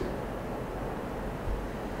can see.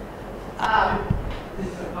 I'm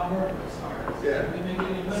working with startups. Yeah. We make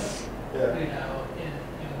any money. Yeah. You know, and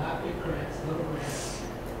not big grants, little grants.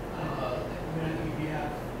 If you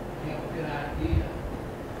have a good idea,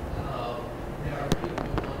 there are people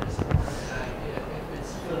who want to support that idea if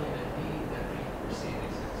it's filling a need that people perceive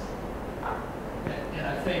exists. And I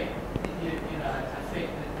think, I think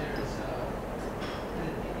that there's, I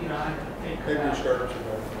think Maybe your about startups are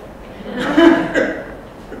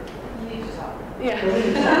You need to talk. Yeah.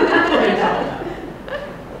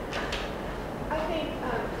 I think,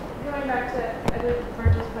 going back to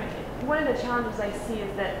Virgil's point, one of the challenges I see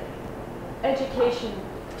is that education,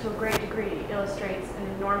 to a great degree, illustrates an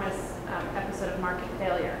enormous episode of market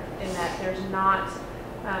failure in that there's not,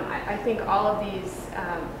 I think all of these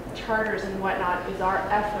charters and whatnot is our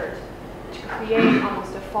effort to create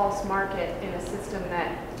almost a false market in a system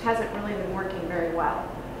that hasn't really been working very well.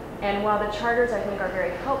 And while the charters, I think, are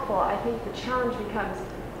very helpful, I think the challenge becomes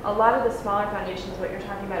a lot of the smaller foundations, what you're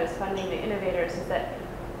talking about is funding the innovators, is that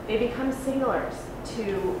they become signalers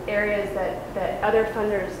to areas that other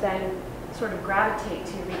funders then sort of gravitate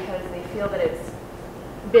to because they feel that it's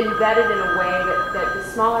been vetted in a way that the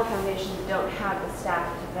smaller foundations don't have the staff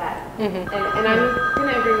to vet. And I'm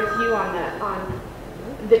going to agree with you on that. On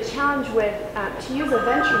the challenge with, to use a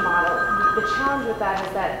venture model, the challenge with that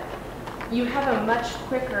is that you have a much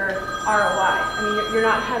quicker ROI. I mean, you're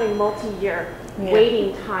not having multi-year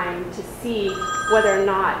waiting time to see whether or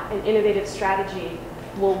not an innovative strategy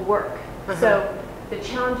will work. So the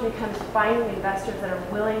challenge becomes finding investors that are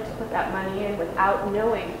willing to put that money in without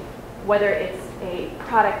knowing whether it's a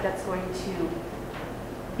product that's going to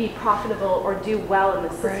be profitable or do well in the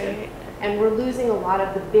system. Right. And we're losing a lot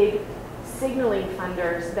of the big signaling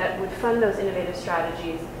funders that would fund those innovative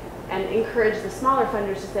strategies and encourage the smaller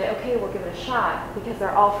funders to say, okay, we'll give it a shot, because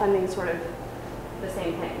they're all funding sort of the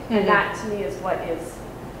same thing. And that, to me, is what is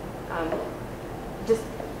just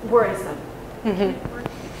worrisome. Maybe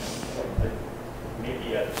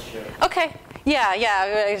you have to shift. Okay. Yeah,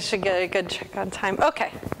 I should get a good check on time.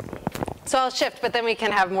 Okay. So I'll shift, but then we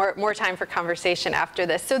can have more time for conversation after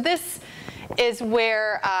this. So this is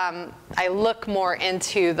where I look more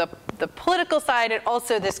into the political side, and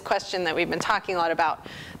also this question that we've been talking a lot about,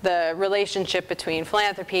 the relationship between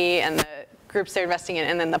philanthropy and the groups they're investing in,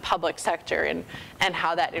 and then the public sector, and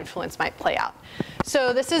how that influence might play out.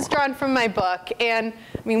 So this is drawn from my book, and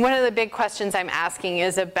I mean, one of the big questions I'm asking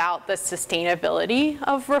is about the sustainability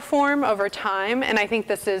of reform over time, and I think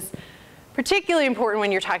this is particularly important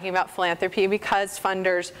when you're talking about philanthropy, because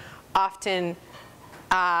funders often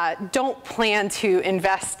don't plan to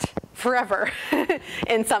invest forever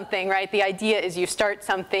in something, right? The idea is you start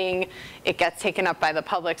something, it gets taken up by the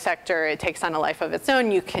public sector, it takes on a life of its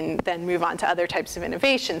own, you can then move on to other types of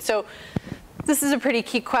innovation. So this is a pretty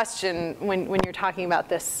key question when you're talking about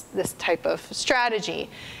this type of strategy.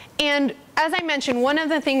 And as I mentioned, one of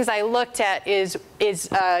the things I looked at is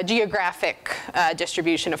geographic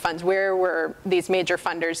distribution of funds. Where were these major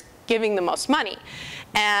funders giving the most money?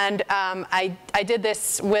 And I did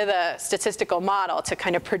this with a statistical model to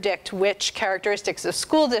kind of predict which characteristics of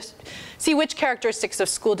school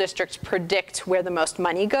districts predict where the most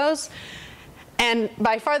money goes. And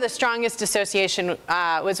by far the strongest association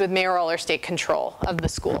was with mayoral or state control of the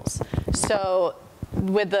schools. So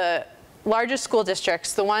with the largest school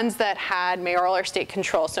districts, the ones that had mayoral or state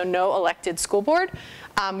control, so no elected school board,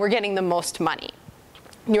 were getting the most money.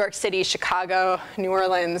 New York City, Chicago, New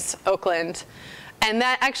Orleans, Oakland. And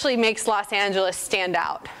that actually makes Los Angeles stand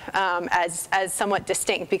out as somewhat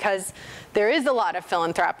distinct, because there is a lot of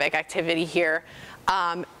philanthropic activity here.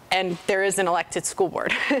 and there is an elected school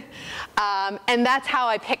board. And that's how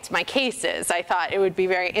I picked my cases. I thought it would be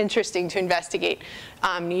very interesting to investigate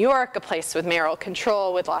New York, a place with mayoral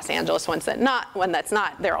control, with Los Angeles, one that's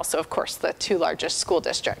not. They're also, of course, the 2 largest school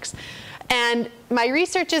districts. And my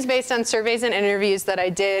research is based on surveys and interviews that I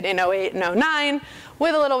did in 2008 and 2009,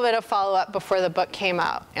 with a little bit of follow-up before the book came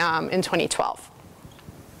out in 2012.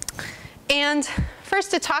 And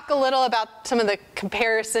first, to talk a little about some of the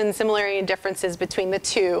comparisons, similarity, and differences between the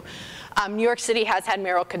two. New York City has had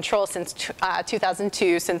mayoral control since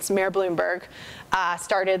 2002, since Mayor Bloomberg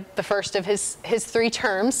started the first of his 3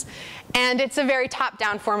 terms. And it's a very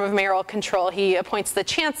top-down form of mayoral control. He appoints the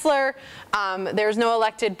chancellor, there's no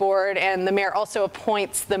elected board, and the mayor also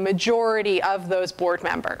appoints the majority of those board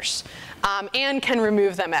members and can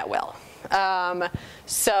remove them at will.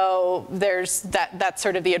 So there's that's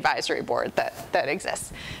sort of the advisory board that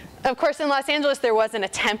exists. Of course, in Los Angeles, there was an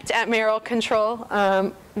attempt at mayoral control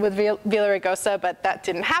with Villaraigosa, but that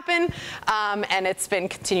didn't happen, and it's been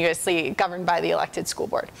continuously governed by the elected school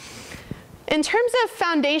board. In terms of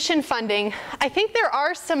foundation funding, I think there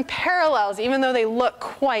are some parallels, even though they look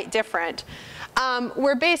quite different,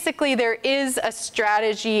 where basically there is a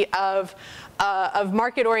strategy of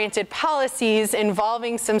market-oriented policies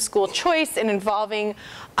involving some school choice and involving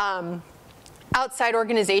outside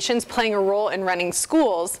organizations playing a role in running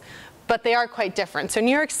schools, but they are quite different. So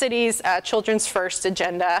New York City's Children's First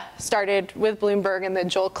agenda, started with Bloomberg and then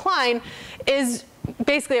Joel Klein, is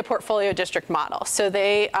basically a portfolio district model. So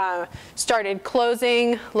they started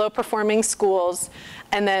closing low-performing schools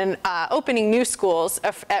and then opening new schools,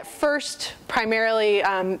 at first primarily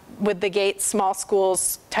with the Gates small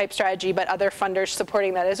schools type strategy, but other funders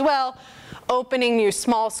supporting that as well, opening new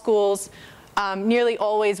small schools, nearly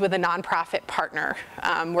always with a nonprofit partner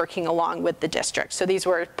working along with the district. So these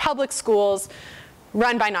were public schools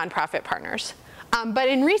run by nonprofit partners. But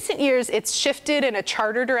in recent years, it's shifted in a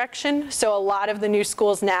charter direction. So a lot of the new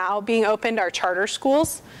schools now being opened are charter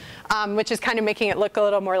schools, which is kind of making it look a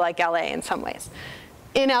little more like LA in some ways.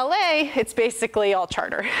 In LA, it's basically all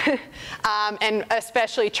charter, and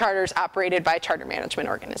especially charters operated by charter management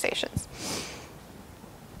organizations.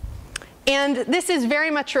 And this is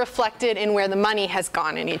very much reflected in where the money has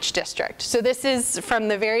gone in each district. So this is from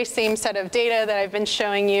the very same set of data that I've been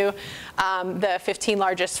showing you, the 15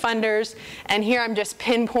 largest funders. And here I'm just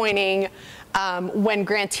pinpointing when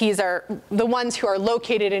grantees are the ones who are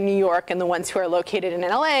located in New York and the ones who are located in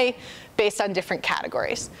LA based on different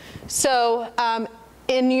categories. So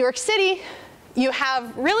in New York City, you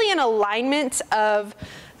have really an alignment of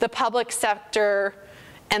the public sector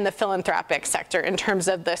and the philanthropic sector in terms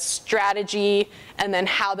of the strategy and then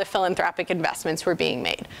how the philanthropic investments were being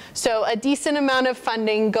made. So a decent amount of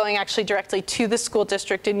funding going actually directly to the school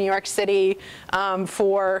district in New York City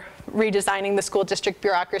for redesigning the school district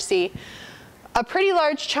bureaucracy. A pretty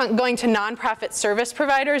large chunk going to nonprofit service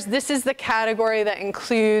providers. This is the category that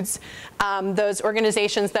includes those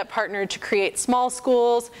organizations that partnered to create small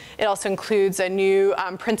schools. It also includes a new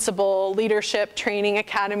principal leadership training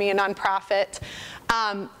academy, a nonprofit.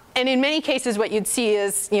 And in many cases, what you'd see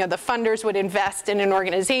is, the funders would invest in an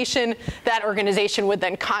organization. That organization would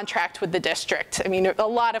then contract with the district. I mean, a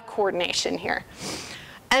lot of coordination here.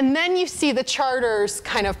 And then you see the charters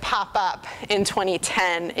kind of pop up in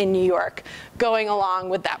 2010 in New York, going along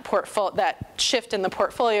with that shift in the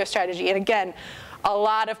portfolio strategy. And again, a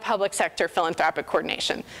lot of public sector philanthropic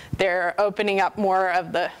coordination. They're opening up more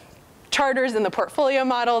of the charters in the portfolio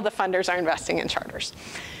model. The funders are investing in charters.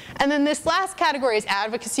 And then this last category is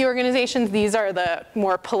advocacy organizations. These are the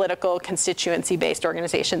more political, constituency-based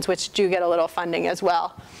organizations, which do get a little funding as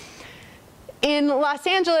well. In Los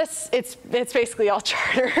Angeles, it's basically all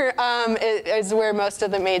charter. It is where most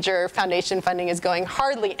of the major foundation funding is going,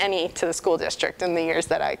 hardly any to the school district in the years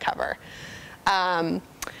that I cover.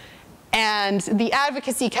 And the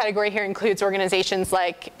advocacy category here includes organizations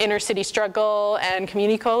like Inner City Struggle and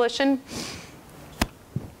Community Coalition.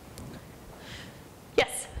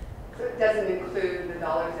 Yes? So it doesn't include the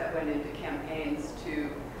dollars that went into campaigns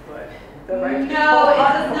to put the right people? No, it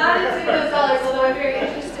does not include those dollars, although I'm very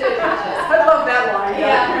interested. I love that line.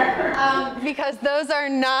 Yeah. Because those are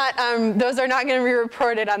not going to be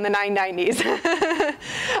reported on the 990s.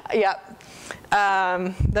 Yep.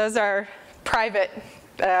 Those are private,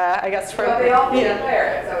 I guess. Well, they all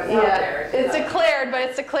declare it, so it's out there. It's declared, but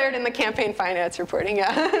it's declared in the campaign finance reporting.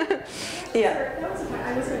 Yeah. Yeah. That was a point.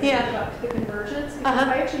 I was going to talk about the convergence, because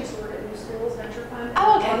I actually used to work at New Schools Venture Fund a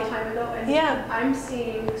long time ago, and I'm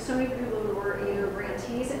seeing so many people who were either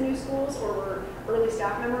grantees at New Schools or were early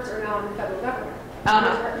staff members are now in the federal government, the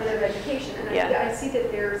Department of Education. And I see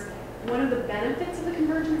that there's one of the benefits of the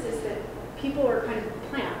convergence is that people are kind of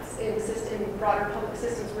plants in broader public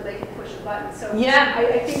systems where they can push a button. So yeah.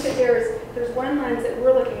 I think that there's one lens that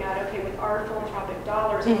we're looking at, okay, with our philanthropic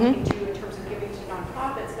dollars, what we do in terms of giving to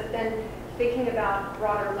nonprofits, but then thinking about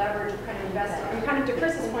broader leverage of kind of investing. I mean, kind of to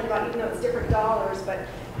Chris's point about, even though it's different dollars, but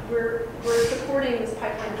we're supporting this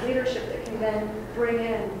pipeline of leadership that can then bring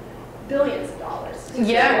in billions of dollars.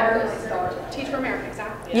 Teach for America,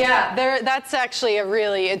 exactly. Yeah, that's actually a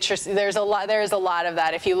really interesting, there is a lot of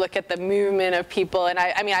that if you look at the movement of people, and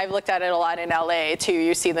I mean, I've looked at it a lot in LA too.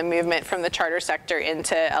 You see the movement from the charter sector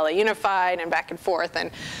into LA Unified and back and forth,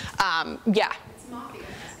 and yeah. It's mafia.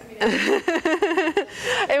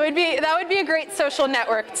 That would be a great social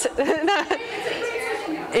network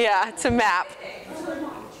yeah, to map.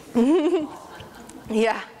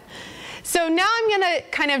 Yeah. So now I'm going to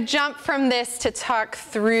kind of jump from this to talk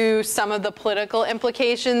through some of the political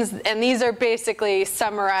implications, and these are basically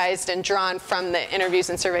summarized and drawn from the interviews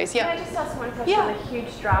and surveys. Yeah. Can I just ask one question on the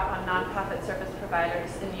huge drop on nonprofit service providers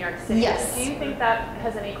in New York City? Yes. Do you think that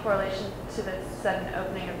has any correlation to the sudden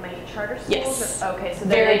opening of many charter schools? Yes. Okay, so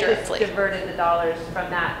very they directly just diverted the dollars from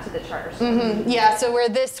that to the charter schools. Yeah, so where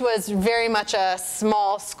this was very much a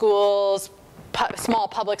small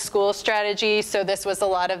public school strategy, so this was a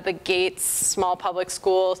lot of the Gates small public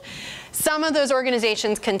schools. Some of those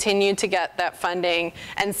organizations continued to get that funding,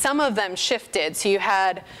 and some of them shifted. So you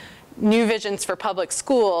had New Visions for Public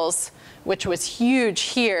Schools, which was huge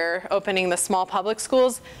here, opening the small public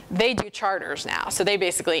schools. They do charters now, so they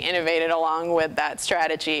basically innovated along with that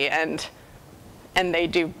strategy, and they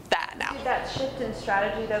do that now. Did that shift in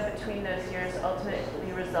strategy, though, between those years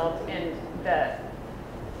ultimately result in the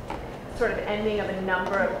sort of ending of a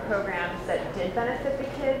number of programs that did benefit the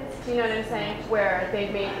kids? Do you know what I'm saying? Where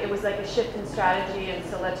it was like a shift in strategy, and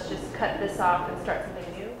so let's just cut this off and start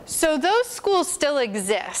something new? So those schools still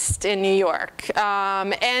exist in New York,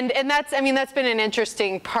 and that's been an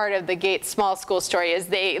interesting part of the Gates small school story. Is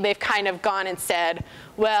they've kind of gone and said,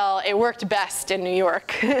 well, it worked best in New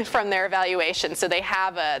York from their evaluation. So they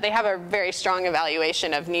have a very strong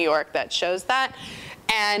evaluation of New York that shows that.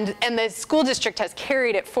 And the school district has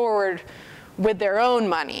carried it forward with their own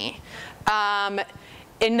money. And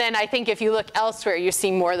then I think if you look elsewhere, you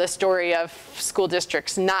see more the story of school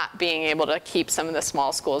districts not being able to keep some of the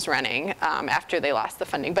small schools running after they lost the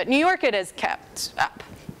funding. But New York, it has kept up.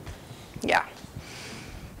 Yeah.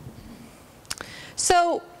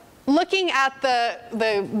 So looking at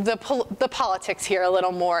the politics here a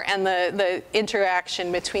little more and the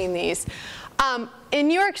interaction between these. In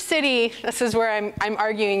New York City, this is where I'm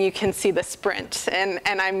arguing you can see the sprint, and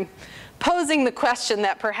I'm posing the question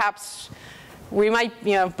that perhaps we might,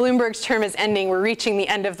 Bloomberg's term is ending, we're reaching the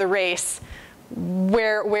end of the race.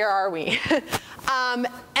 Where are we?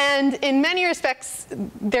 And in many respects,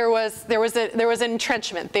 there was an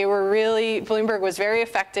entrenchment. Bloomberg was very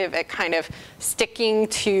effective at kind of sticking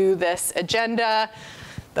to this agenda.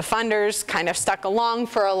 The funders kind of stuck along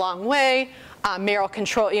for a long way. Mayoral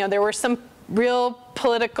control, there were some real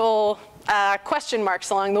political question marks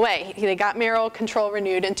along the way. They got mayoral control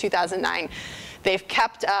renewed in 2009. They've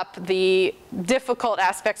kept up the difficult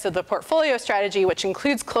aspects of the portfolio strategy, which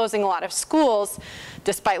includes closing a lot of schools,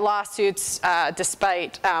 despite lawsuits,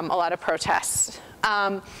 despite a lot of protests.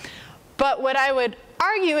 But what I would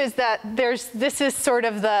argue is that this is sort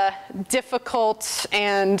of the difficult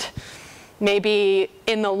and maybe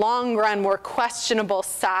in the long run more questionable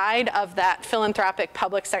side of that philanthropic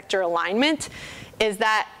public sector alignment, is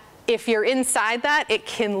that if you're inside that, it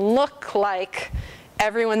can look like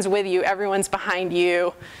everyone's with you, everyone's behind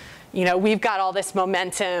you, we've got all this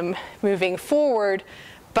momentum moving forward,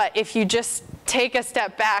 but if you just take a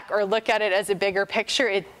step back or look at it as a bigger picture,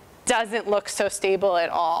 it doesn't look so stable at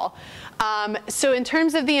all. So in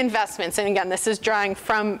terms of the investments, and again, this is drawing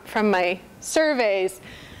from my surveys,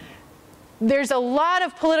 there's a lot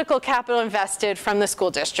of political capital invested from the school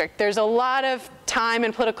district. There's a lot of time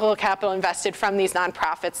and political capital invested from these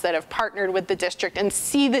nonprofits that have partnered with the district and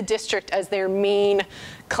see the district as their main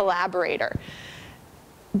collaborator.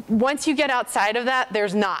 Once you get outside of that,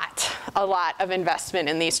 there's not a lot of investment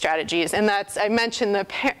in these strategies. And I mentioned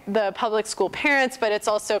the public school parents, but it's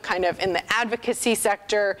also kind of in the advocacy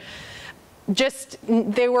sector.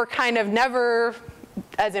 They were kind of never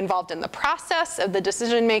as involved in the process of the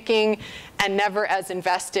decision making and never as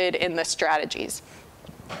invested in the strategies.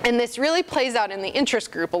 And this really plays out in the interest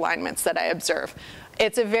group alignments that I observe.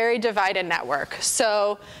 It's a very divided network.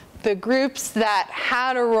 So the groups that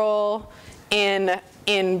had a role in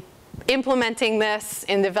implementing this,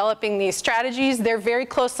 in developing these strategies, they're very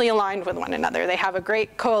closely aligned with one another. They have a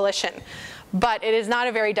great coalition. But it is not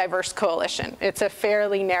a very diverse coalition. It's a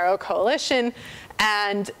fairly narrow coalition.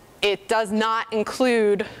 And it does not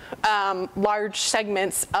include large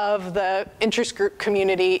segments of the interest group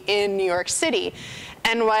community in New York City.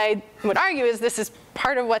 And what I would argue is this is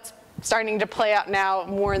part of what's starting to play out now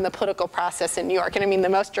more in the political process in New York. And I mean, the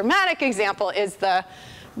most dramatic example is the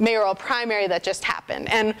mayoral primary that just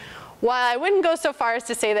happened. And while I wouldn't go so far as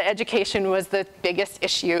to say that education was the biggest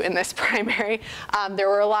issue in this primary, there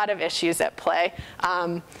were a lot of issues at play,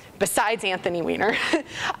 besides Anthony Weiner.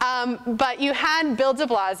 But you had Bill de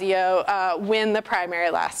Blasio win the primary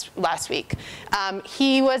last week.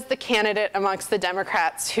 He was the candidate amongst the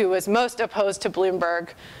Democrats who was most opposed to Bloomberg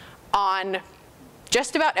on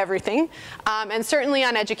just about everything, and certainly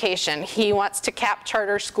on education. He wants to cap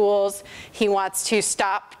charter schools. He wants to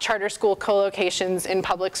stop charter school co-locations in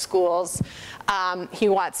public schools. He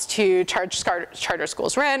wants to charge charter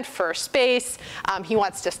schools rent for space. He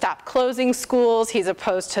wants to stop closing schools. He's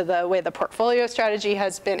opposed to the way the portfolio strategy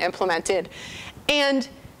has been implemented. And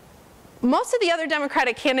most of the other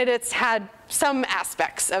Democratic candidates had some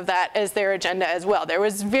aspects of that as their agenda as well. There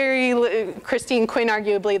was Christine Quinn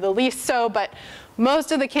arguably the least so, but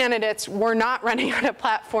most of the candidates were not running on a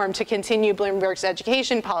platform to continue Bloomberg's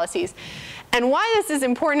education policies. And why this is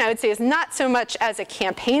important, I would say, is not so much as a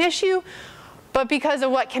campaign issue, but because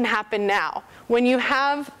of what can happen now. When you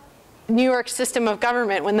have New York's system of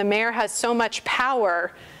government, when the mayor has so much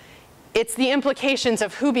power, it's the implications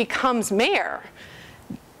of who becomes mayor.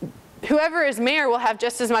 Whoever is mayor will have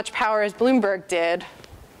just as much power as Bloomberg did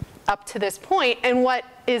up to this point. And what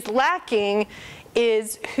is lacking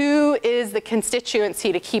is who is the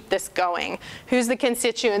constituency to keep this going? Who's the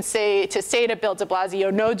constituency to say to Bill de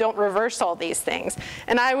Blasio, no, don't reverse all these things?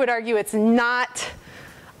 And I would argue it's not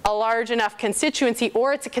a large enough constituency,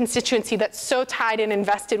 or it's a constituency that's so tied and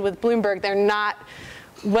invested with Bloomberg, they're not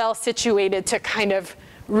well situated to kind of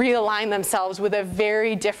realign themselves with a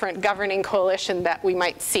very different governing coalition that we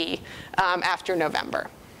might see after November.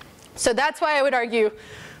 So that's why I would argue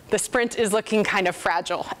the sprint is looking kind of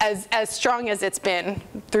fragile, as strong as it's been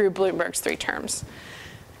through Bloomberg's 3 terms.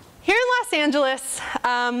 Here in Los Angeles,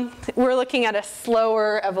 we're looking at a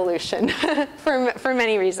slower evolution for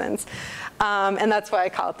many reasons. And that's why I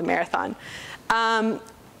call it the marathon. And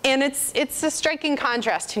it's a striking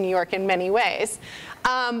contrast to New York in many ways.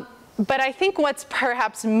 But I think what's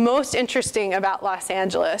perhaps most interesting about Los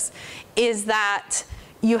Angeles is that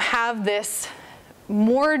you have this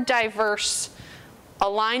more diverse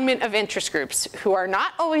alignment of interest groups who are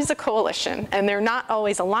not always a coalition, and they're not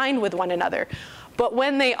always aligned with one another. But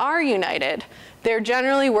when they are united, they're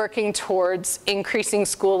generally working towards increasing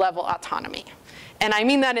school-level autonomy. And I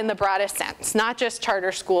mean that in the broadest sense, not just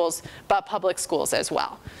charter schools, but public schools as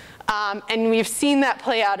well. And we've seen that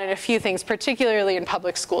play out in a few things, particularly in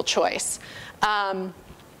public school choice.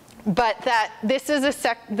 But that this is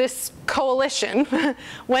this coalition,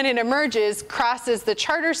 when it emerges, crosses the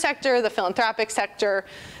charter sector, the philanthropic sector,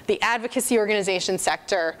 the advocacy organization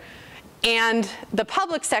sector, and the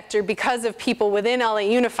public sector, because of people within LA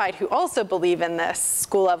Unified who also believe in this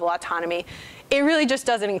school-level autonomy. It really just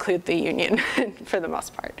doesn't include the union for the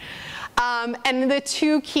most part. And the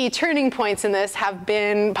 2 key turning points in this have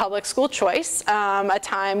been public school choice, a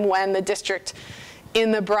time when the district,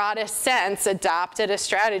 in the broadest sense, adopted a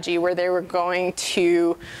strategy where they were going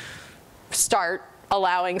to start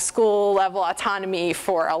allowing school-level autonomy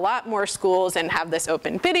for a lot more schools and have this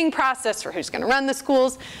open bidding process for who's going to run the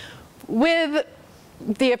schools, with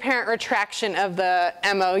the apparent retraction of the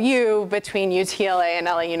MOU between UTLA and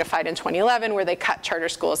LA Unified in 2011, where they cut charter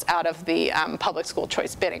schools out of the public school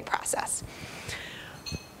choice bidding process.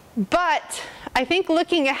 But I think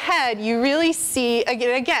looking ahead, you really see,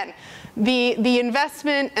 again, the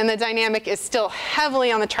investment and the dynamic is still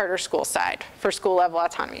heavily on the charter school side for school-level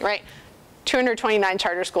autonomy, right? 229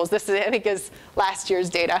 charter schools. This is, I think, is last year's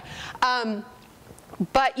data.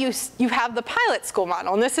 But you have the pilot school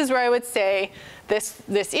model, and this is where I would say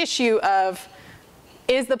this issue of,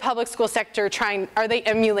 is the public school sector are they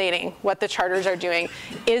emulating what the charters are doing?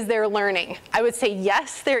 Is there learning? I would say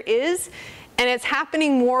yes, there is, and it's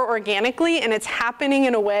happening more organically, and it's happening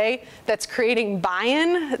in a way that's creating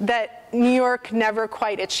buy-in that New York never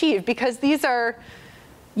quite achieved, because these are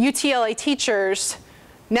UTLA teachers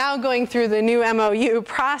now going through the new MOU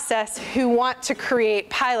process who want to create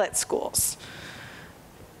pilot schools.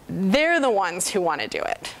 They're the ones who want to do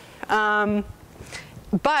it.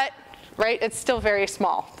 But, right, it's still very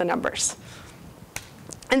small, the numbers.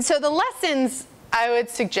 And so the lessons I would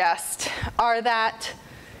suggest are that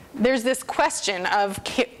there's this question of,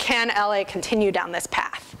 can LA continue down this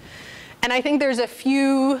path? And I think there's a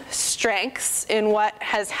few strengths in what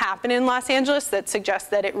has happened in Los Angeles that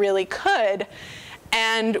suggest that it really could.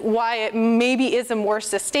 and why it maybe is a more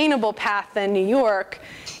sustainable path than New York,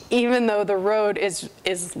 even though the road is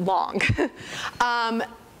long.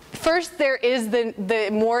 First, there is the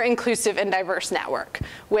more inclusive and diverse network,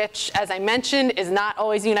 which, as I mentioned, is not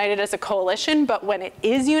always united as a coalition, but when it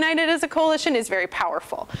is united as a coalition, is very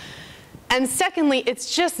powerful. And secondly,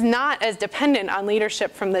 it's just not as dependent on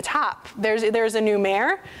leadership from the top. There's a new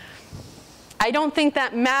mayor. I don't think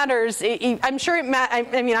that matters. I'm sure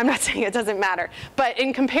I mean, I'm not saying it doesn't matter, but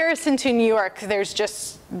in comparison to New York, it's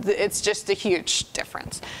just a huge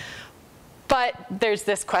difference. But there's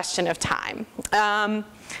this question of time.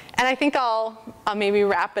 And I think I'll maybe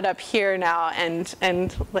wrap it up here now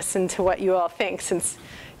and listen to what you all think, since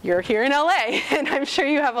you're here in LA, and I'm sure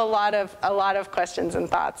you have a lot of questions and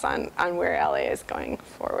thoughts on where LA is going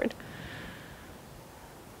forward.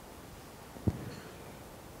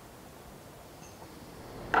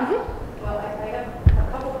 Well, I have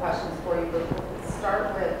a couple questions for you, but we'll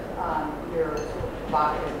start with your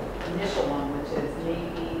provocative initial one, which is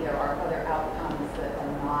maybe there are other outcomes that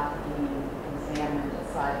are not being examined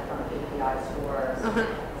aside from KPI scores,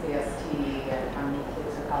 CST, and how many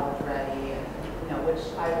kids are college ready, and which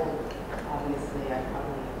I will obviously I've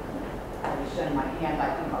probably shown my hand.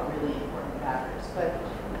 I think are really important factors. But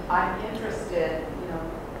I'm interested,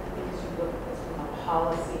 because you look at this from a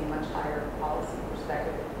policy, much higher policy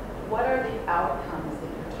perspective. What are the outcomes that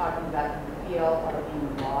you're talking about you feel are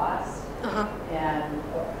being lost, and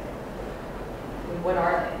what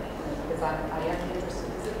are they? Because I am interested.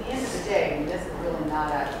 Because at the end of the day, I mean, this is really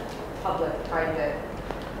not a public-private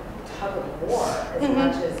tug of war, as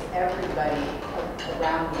much as everybody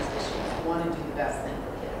around these issues want to do the best thing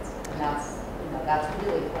for kids, and that's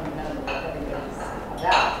really fundamentally what everybody's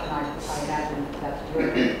about. And I imagine that's your.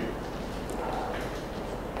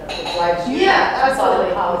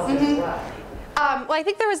 Absolutely. Policy as well. Well, I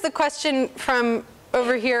think there was the question from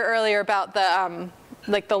over here earlier about the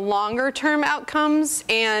like the longer term outcomes,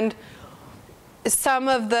 and some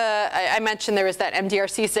of I mentioned there was that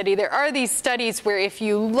MDRC study. There are these studies where if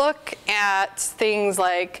you look at things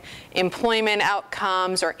like employment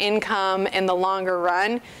outcomes or income in the longer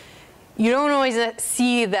run, you don't always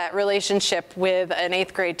see that relationship with an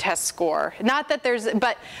 8th grade test score. Not that there's,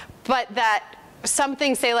 but that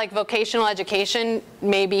something, say like vocational education,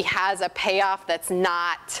 maybe has a payoff that's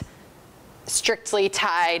not strictly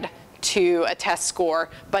tied to a test score,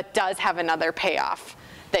 but does have another payoff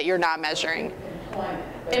that you're not measuring.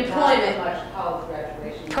 Employment. Not so much college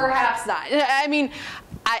graduation. Perhaps not. I mean,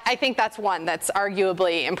 I think that's one that's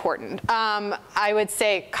arguably important. I would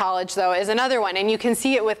say college, though, is another one, and you can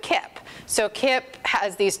see it with KIPP. So KIPP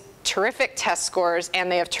has these terrific test scores,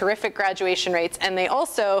 and they have terrific graduation rates, and they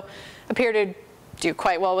also appear to do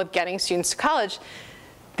quite well with getting students to college.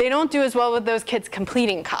 They don't do as well with those kids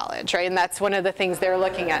completing college, right? And that's one of the things they're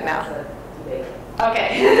looking at now.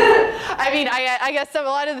 Okay. I mean, I guess a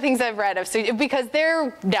lot of the things I've read of, so because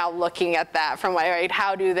they're now looking at that from, right,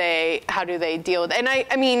 how do they deal with it? And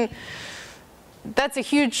I mean, that's a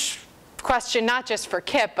huge question, not just for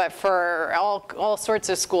KIPP, but for all sorts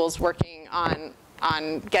of schools working on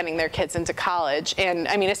getting their kids into college. And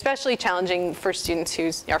I mean, especially challenging for students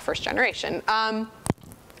who are first generation.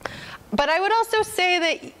 But I would also say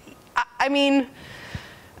that, I mean,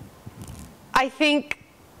 I think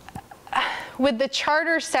with the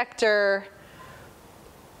charter sector,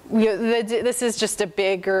 this is just a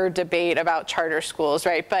bigger debate about charter schools,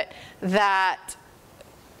 right? But that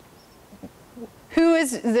who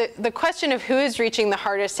is the question of who is reaching the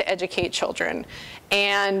hardest to educate children,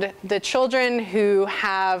 and the children who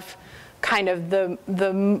have kind of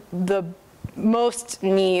the most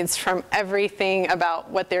needs from everything about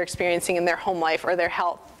what they're experiencing in their home life or their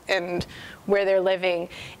health and where they're living.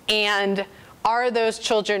 And are those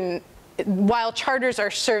children, while charters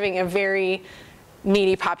are serving a very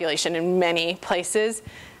needy population in many places,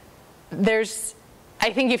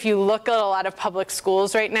 I think if you look at a lot of public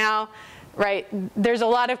schools right now, right, there's a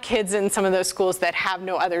lot of kids in some of those schools that have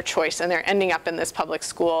no other choice, and they're ending up in this public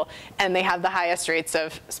school, and they have the highest rates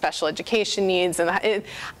of special education needs. And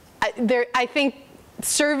I think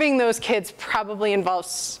serving those kids probably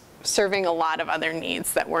involves serving a lot of other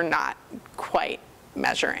needs that we're not quite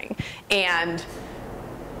measuring. And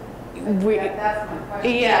that's my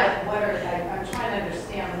question. Yeah. I'm trying to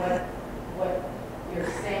understand what you're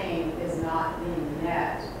saying is not being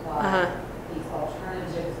met by these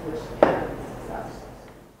alternatives which can be successful.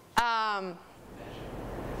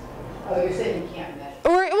 Oh, you're saying you can't measure.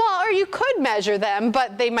 Or you could measure them,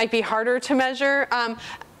 but they might be harder to measure.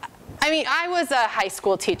 I mean, I was a high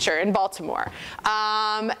school teacher in Baltimore,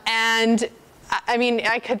 and I mean,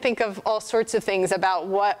 I could think of all sorts of things about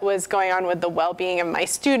what was going on with the well-being of my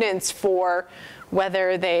students, for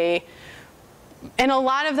whether they, and a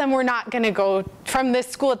lot of them were not going to go from this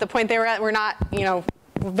school at the point they were at, were not, you know,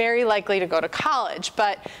 very likely to go to college,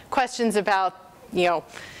 but questions about, you know,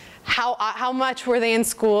 how much were they in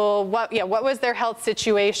school, what was their health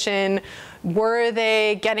situation, were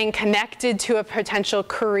they getting connected to a potential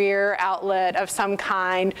career outlet of some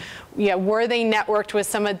kind, were they networked with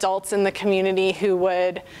some adults in the community who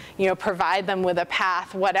would, you know, provide them with a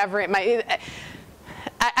path, whatever it might.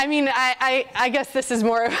 I mean, I guess this is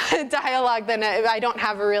more of a dialogue than I don't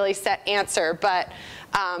have a really set answer, but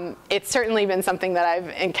it's certainly been something that I've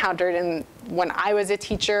encountered when I was a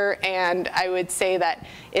teacher, and I would say that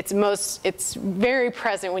it's very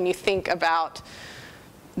present when you think about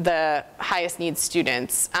the highest needs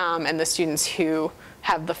students and the students who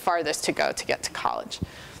have the farthest to go to get to college.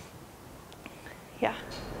 Yeah.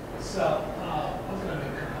 So, I was going to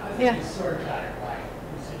make a comment. I think you sort of got it right.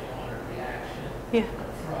 You said you wanted a reaction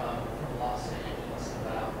from Los Angeles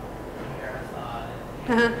about the marathon.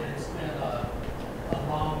 And it's been a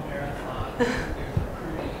long marathon. There's a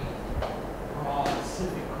pretty broad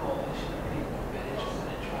civic coalition of people who've been interested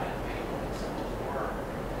in trying to make public schools work.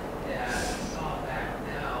 And it's gone back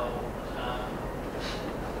now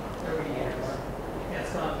 30 years.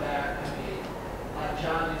 It's gone back. I mean,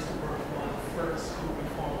 John used to work for one of the first school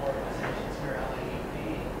reform organizations here at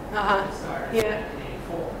LAUP. Started in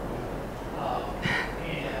 1984.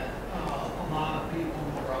 And a lot of people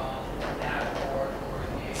were on that board were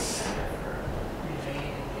engaged in the effort,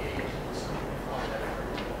 remain engaged in the school reform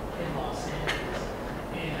effort in Los Angeles.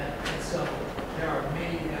 And so there are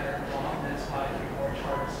many that are involved. That's why there are more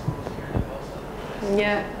charter schools here than most other places.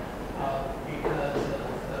 Because of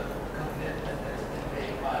the commitment that's been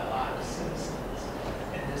made by a lot of citizens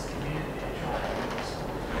in this community to try to make the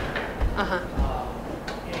schools better.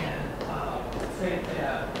 I think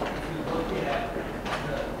that if you look at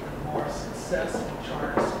the more successful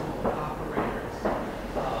charter school operators,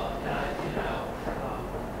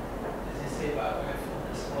 as they say by way of full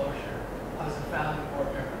disclosure, I was a founding board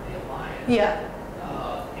member of the Alliance.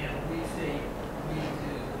 And we think we do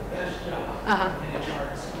the best job in a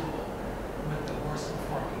charter school with the worst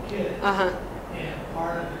performing kids. And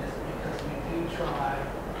part of it is because we do try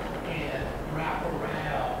and wrap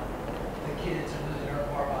around the kids and really learn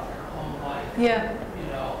more about their home life. You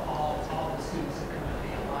know, all the students that come into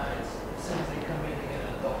the Alliance, as soon as they come in, they get an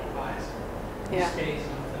adult advisor who stays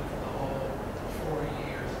with them for the whole 4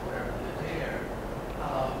 years or whatever they're there.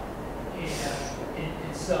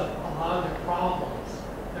 And so a lot of their problems,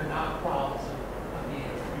 they're not problems of being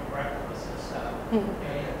a free breakfast and stuff. You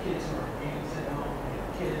have kids who are abused at home, you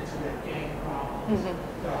have kids who have gang problems,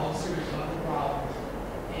 there are a whole series of other problems.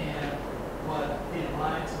 And what the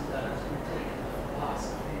Alliance has done is we've taken the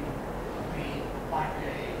philosophy of being like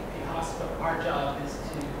a hospital. Our job is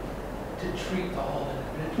to treat the whole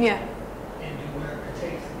individual and do whatever it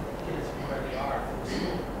takes to get the kids from where they are from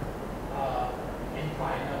school. And you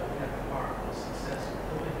probably know we have remarkable success with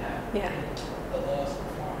doing that in the lowest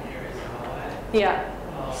performing areas of LA.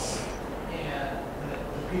 And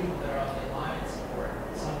the people that are on the Alliance board,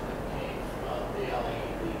 some of them came from the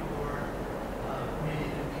LAUP board, many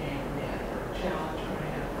of them came from the Edinburgh Challenge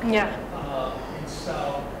grant. And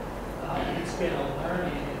so it's been a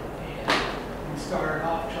learning, and we started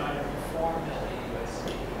off trying to reform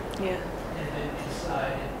LAUSD, and then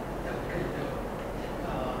decided that we couldn't do it.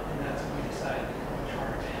 And that's when we decided to become a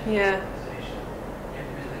charter management organization and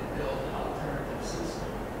really build an alternative system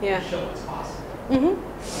to show it's possible.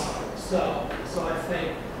 So I think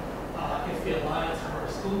if the Alliance were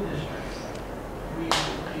a school district, we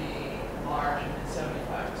would be larger than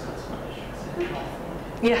 75% of school districts in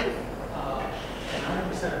California. And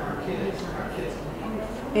 100% of our kids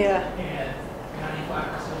leave. And 95%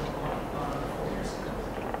 of them are on the 4-year schools.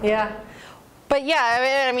 But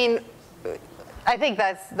I mean, I think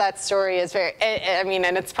that story is very, I mean,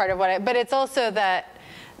 and it's part of what but it's also that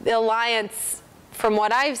the Alliance, from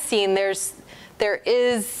what I've seen, there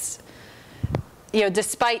is, you know,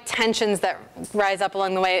 despite tensions that rise up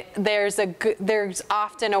along the way, there's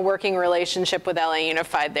often a working relationship with LA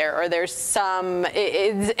Unified there, or there's some,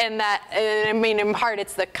 and I mean, in part,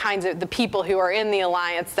 it's the kinds of the people who are in the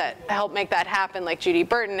Alliance that help make that happen, like Judy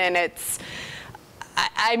Burton, and it's,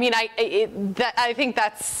 I mean, I think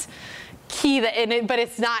that's key, but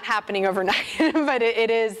it's not happening overnight. But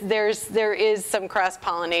there is some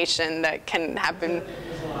cross-pollination that can happen.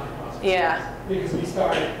 There's a lot of cross-pollination. Because we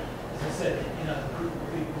started, as I said, you know, the group of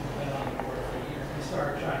people who've been on the board for years, we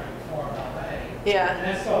started trying to reform LA. And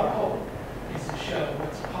that's our hope, is to show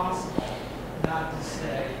what's possible, not to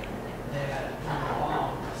say that come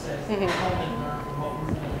along and says, come and learn from what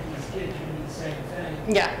we're doing with these kids, you can do the same thing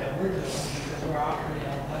that we're doing because we're operating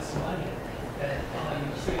on less money than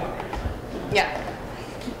you operating on. Yeah.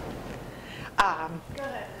 Go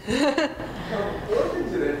ahead. One of the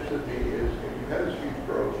things that interested me is you had this huge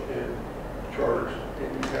growth in charters and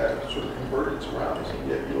you had sort of convergence around this, and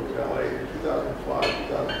yet you look at LA in 2005,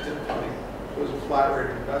 2010 funding was a flat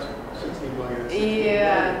rate investment, 16 million.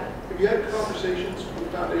 Yeah. Have you had conversations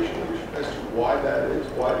with foundation as to why that is,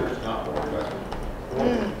 why there's not more investment?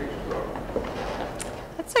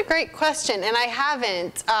 That's a great question, and I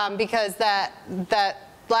haven't because that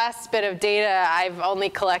last bit of data I've only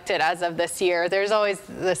collected as of this year. There's always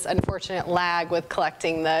this unfortunate lag with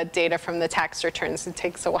collecting the data from the tax returns. It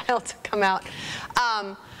takes a while to come out.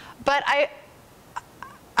 But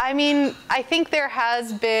I mean, I think there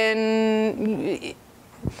has been,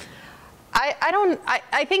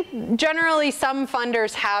 I think generally some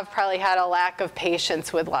funders have probably had a lack of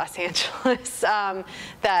patience with Los Angeles,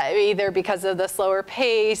 that either because of the slower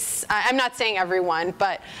pace, I'm not saying everyone,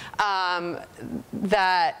 but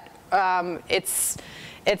that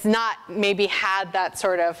it's not maybe had that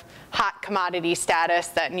sort of hot commodity status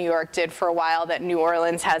that New York did for a while, that New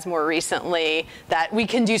Orleans has more recently, that we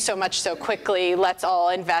can do so much so quickly, let's all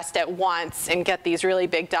invest at once and get these really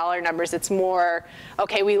big dollar numbers. It's more,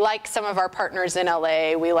 okay, we like some of our partners in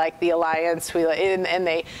LA, we like the Alliance, and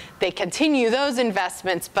they continue those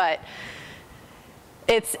investments, but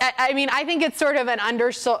it's, I mean, I think it's sort of an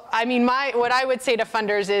undersold, I mean, what I would say to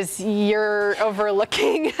funders is you're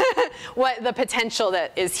overlooking what the potential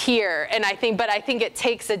that is here. And but I think it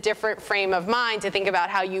takes a different frame of mind to think about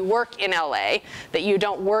how you work in LA, that you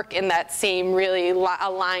don't work in that same really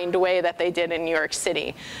aligned way that they did in New York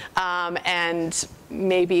City. And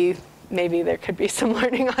maybe there could be some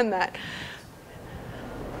learning on that.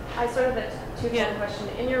 I sort of have a two-fold question.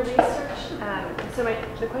 In your research, so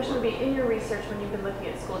the question would be, in your research when you've been looking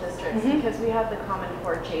at school districts, because we have the Common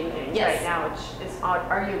Core changing right now, which is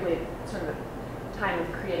arguably sort of a time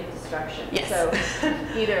of creative destruction. So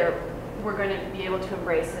either we're going to be able to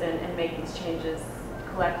embrace it and make these changes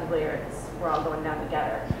collectively, or we're all going down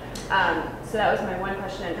together. So that was my one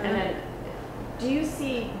question. And then, do you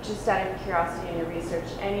see, just out of curiosity in your research,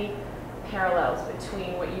 any parallels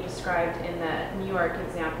between what you described in the New York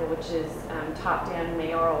example, which is top-down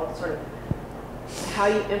mayoral, sort of how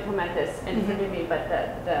you implement this, and forgive me, but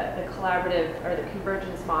the collaborative or the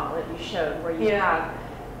convergence model that you showed, where you have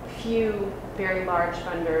few very large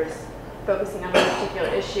funders focusing on a particular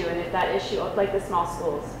issue, and if that issue, like the small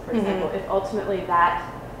schools, for example, if ultimately that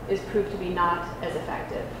is proved to be not as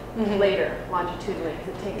effective later, longitudinally,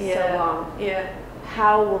 because it takes so long,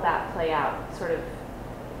 how will that play out, sort of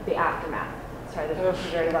the aftermath? Sorry, that's a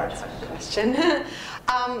very large question.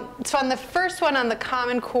 So on the first one, on the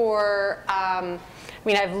Common Core, I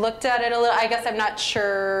mean, I've looked at it a little. I guess I'm not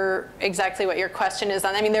sure exactly what your question is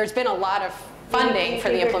on. I mean, there's been a lot of funding for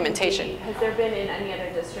the implementation. Has there been in any other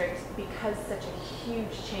districts, because such a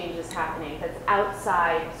huge change is happening, that's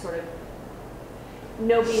outside sort of,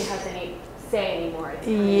 nobody has any say anymore, it's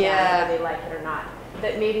coming down whether they like it or not,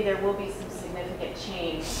 that maybe there will be some significant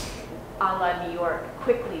change a la New York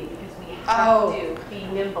quickly, because we have to be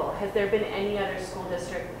nimble. Has there been any other school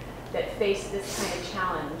district that faced this kind of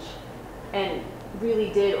challenge and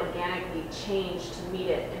really did organically change to meet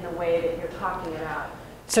it in the way that you're talking about?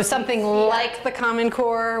 So something like the Common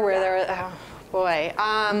Core, where there, oh boy.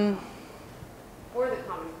 Or the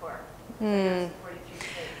Common Core. 43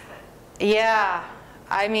 states. Yeah,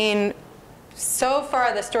 I mean, so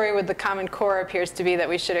far the story with the Common Core appears to be that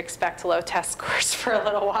we should expect low test scores for a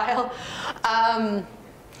little while.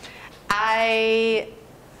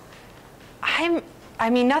 I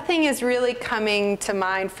mean, nothing is really coming to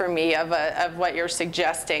mind for me of what you're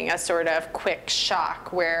suggesting, a sort of quick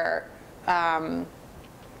shock where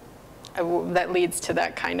that leads to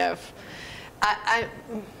that kind of,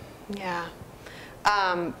 yeah.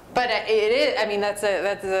 But it is, I mean, that's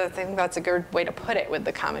a thing, that's a good way to put it with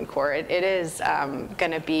the Common Core. It is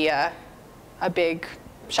going to be a big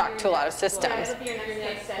shock to a lot of systems.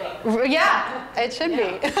 Yeah, it should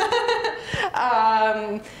be.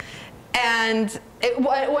 And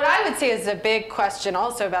what I would say is a big question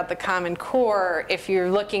also about the Common Core, if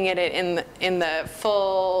you're looking at it in the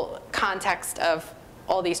full context of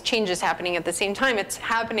all these changes happening at the same time, it's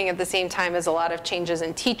happening at the same time as a lot of changes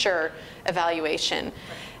in teacher evaluation.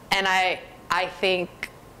 And I think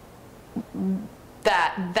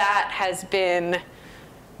that has been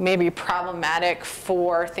maybe problematic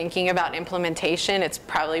for thinking about implementation. It's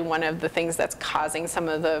probably one of the things that's causing some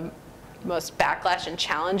of the most backlash and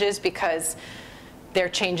challenges, because they're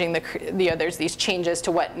changing there's these changes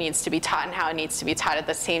to what needs to be taught and how it needs to be taught at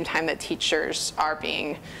the same time that teachers are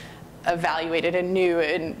being evaluated in new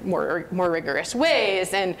and more rigorous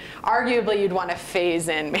ways. And arguably you'd want to phase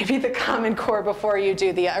in maybe the Common Core before you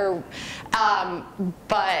do the other,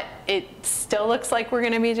 but it still looks like we're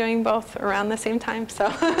going to be doing both around the same time. So a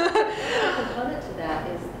component to that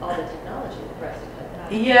is all the technology for us to cut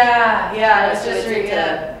that. Yeah, it's So just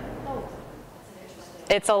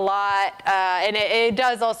it's a lot, and it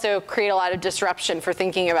does also create a lot of disruption for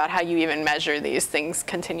thinking about how you even measure these things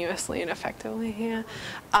continuously and effectively. Yeah.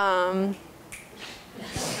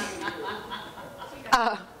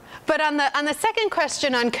 But on the second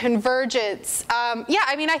question on convergence, yeah,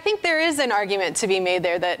 I mean, I think there is an argument to be made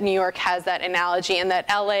there that New York has that analogy, and that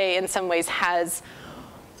LA in some ways has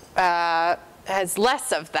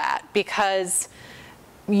less of that, because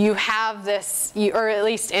you have this, or at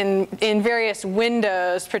least in various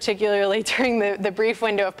windows, particularly during the brief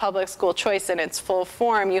window of public school choice in its full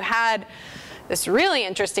form, you had this really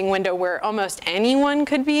interesting window where almost anyone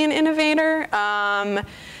could be an innovator.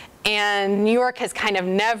 And New York has kind of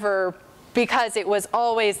never, because it was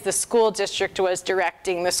always the school district was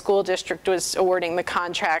directing, the school district was awarding the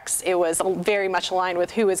contracts, it was very much aligned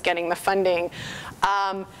with who was getting the funding.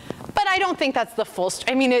 But I don't think that's the full,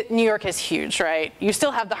 I mean, New York is huge, right? You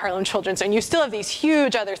still have the Harlem Children's Zone, you still have these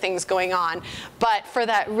huge other things going on. But for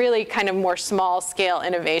that really kind of more small scale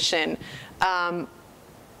innovation,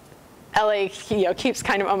 LA, keeps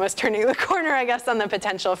kind of almost turning the corner, I guess, on the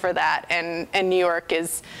potential for that. And New York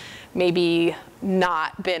is maybe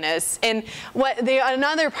not been as, and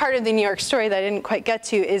another part of the New York story that I didn't quite get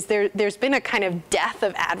to is there's been a kind of death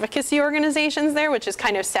of advocacy organizations there, which is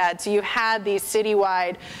kind of sad. So you had these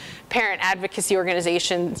citywide parent advocacy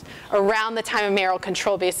organizations around the time of mayoral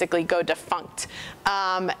control basically go defunct.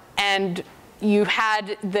 And you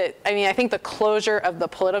had I think the closure of the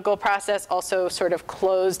political process also sort of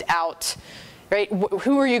closed out, right?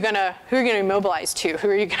 Who are you gonna mobilize to? Who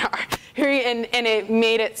are you gonna, and it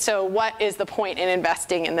made it so what is the point in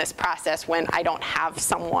investing in this process when I don't have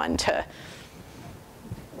someone to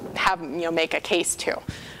have, make a case to?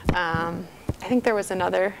 I think there was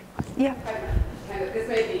another, yeah. Kind of, this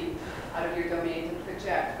may be out of your domain to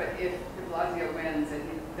project, but if de Blasio wins and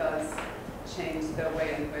he does change the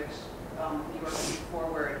way in which New York moves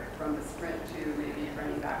forward from the sprint to maybe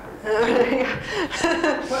running backwards.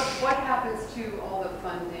 What happens to all the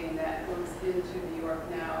funding that goes into New York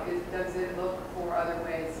now? Does it look for other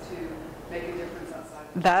ways to make a difference outside?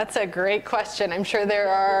 That's a great question. I'm sure there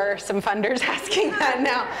are some funders asking that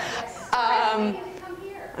now.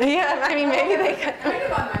 Yeah, I mean, maybe they could. Kind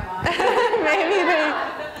of on my mind.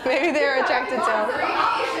 maybe they're attracted to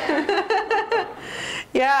it.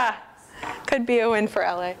 Yeah. Could be a win for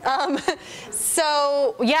LA.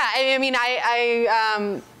 So yeah, I mean,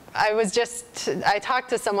 I talked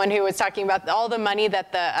to someone who was talking about all the money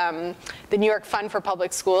that the New York Fund for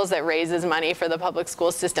Public Schools that raises money for the public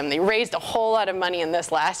school system. They raised a whole lot of money in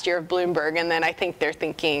this last year of Bloomberg, and then I think they're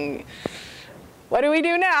thinking, what do we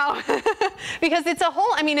do now? Because it's a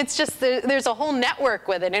whole, I mean, it's just, there's a whole network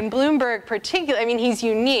with it. And Bloomberg particularly, I mean, he's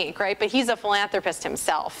unique, right? But he's a philanthropist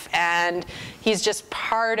himself. And he's just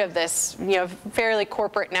part of this, fairly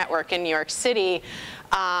corporate network in New York City,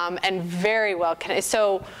 and very well connected.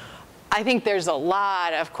 So I think there's a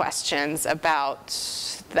lot of questions about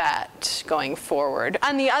that going forward.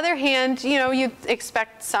 On the other hand, you'd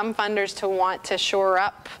expect some funders to want to shore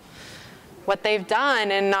up what they've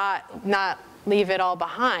done and not leave it all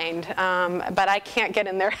behind. But I can't get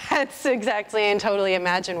in their heads exactly and totally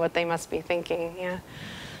imagine what they must be thinking. Yeah.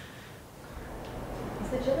 Is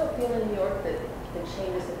the general feeling in New York that the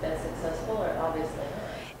changes have been successful, or obviously not?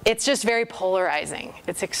 It's just very polarizing.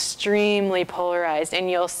 It's extremely polarized, and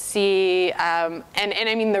you'll see, and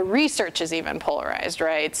I mean the research is even polarized,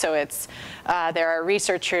 right? So it's there are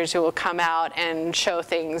researchers who will come out and show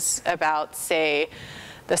things about, say,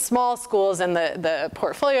 the small schools and the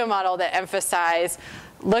portfolio model that emphasize,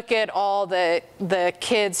 look at all the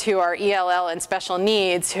kids who are ELL and special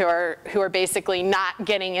needs who are basically not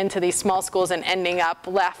getting into these small schools and ending up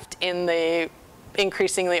left in the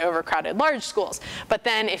increasingly overcrowded large schools. But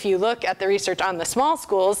then if you look at the research on the small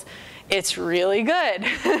schools, it's really good.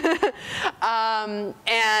 And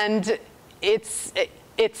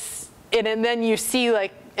then you see,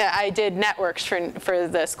 like, I did networks for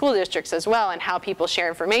the school districts as well, and how people share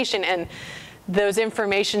information, and those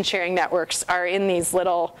information sharing networks are in these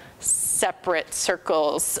little separate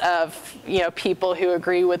circles of people who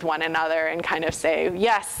agree with one another and kind of say,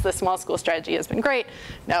 yes, the small school strategy has been great,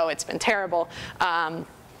 no, it's been terrible. And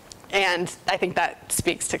I think that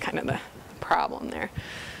speaks to kind of the problem there.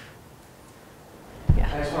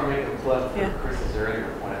 I just want to make a plug for Yeah. Chris's earlier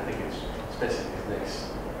point. I think it's, especially these next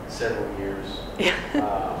several years, Yeah.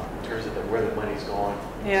 in terms of where the money's going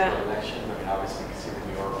Yeah. for elections. I mean, obviously, you can see the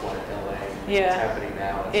New York one, LA, Yeah. it's happening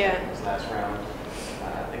now, it's Yeah. happening this last round.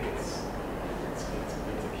 I think it's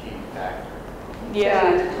a key factor.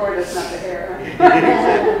 Yeah. The tortoise, not the hare.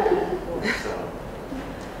 So,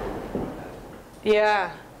 Yeah.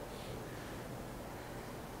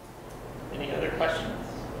 Any other questions?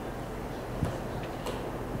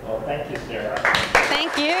 Well, thank you, Sarah.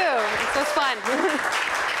 Thank you. This was fun.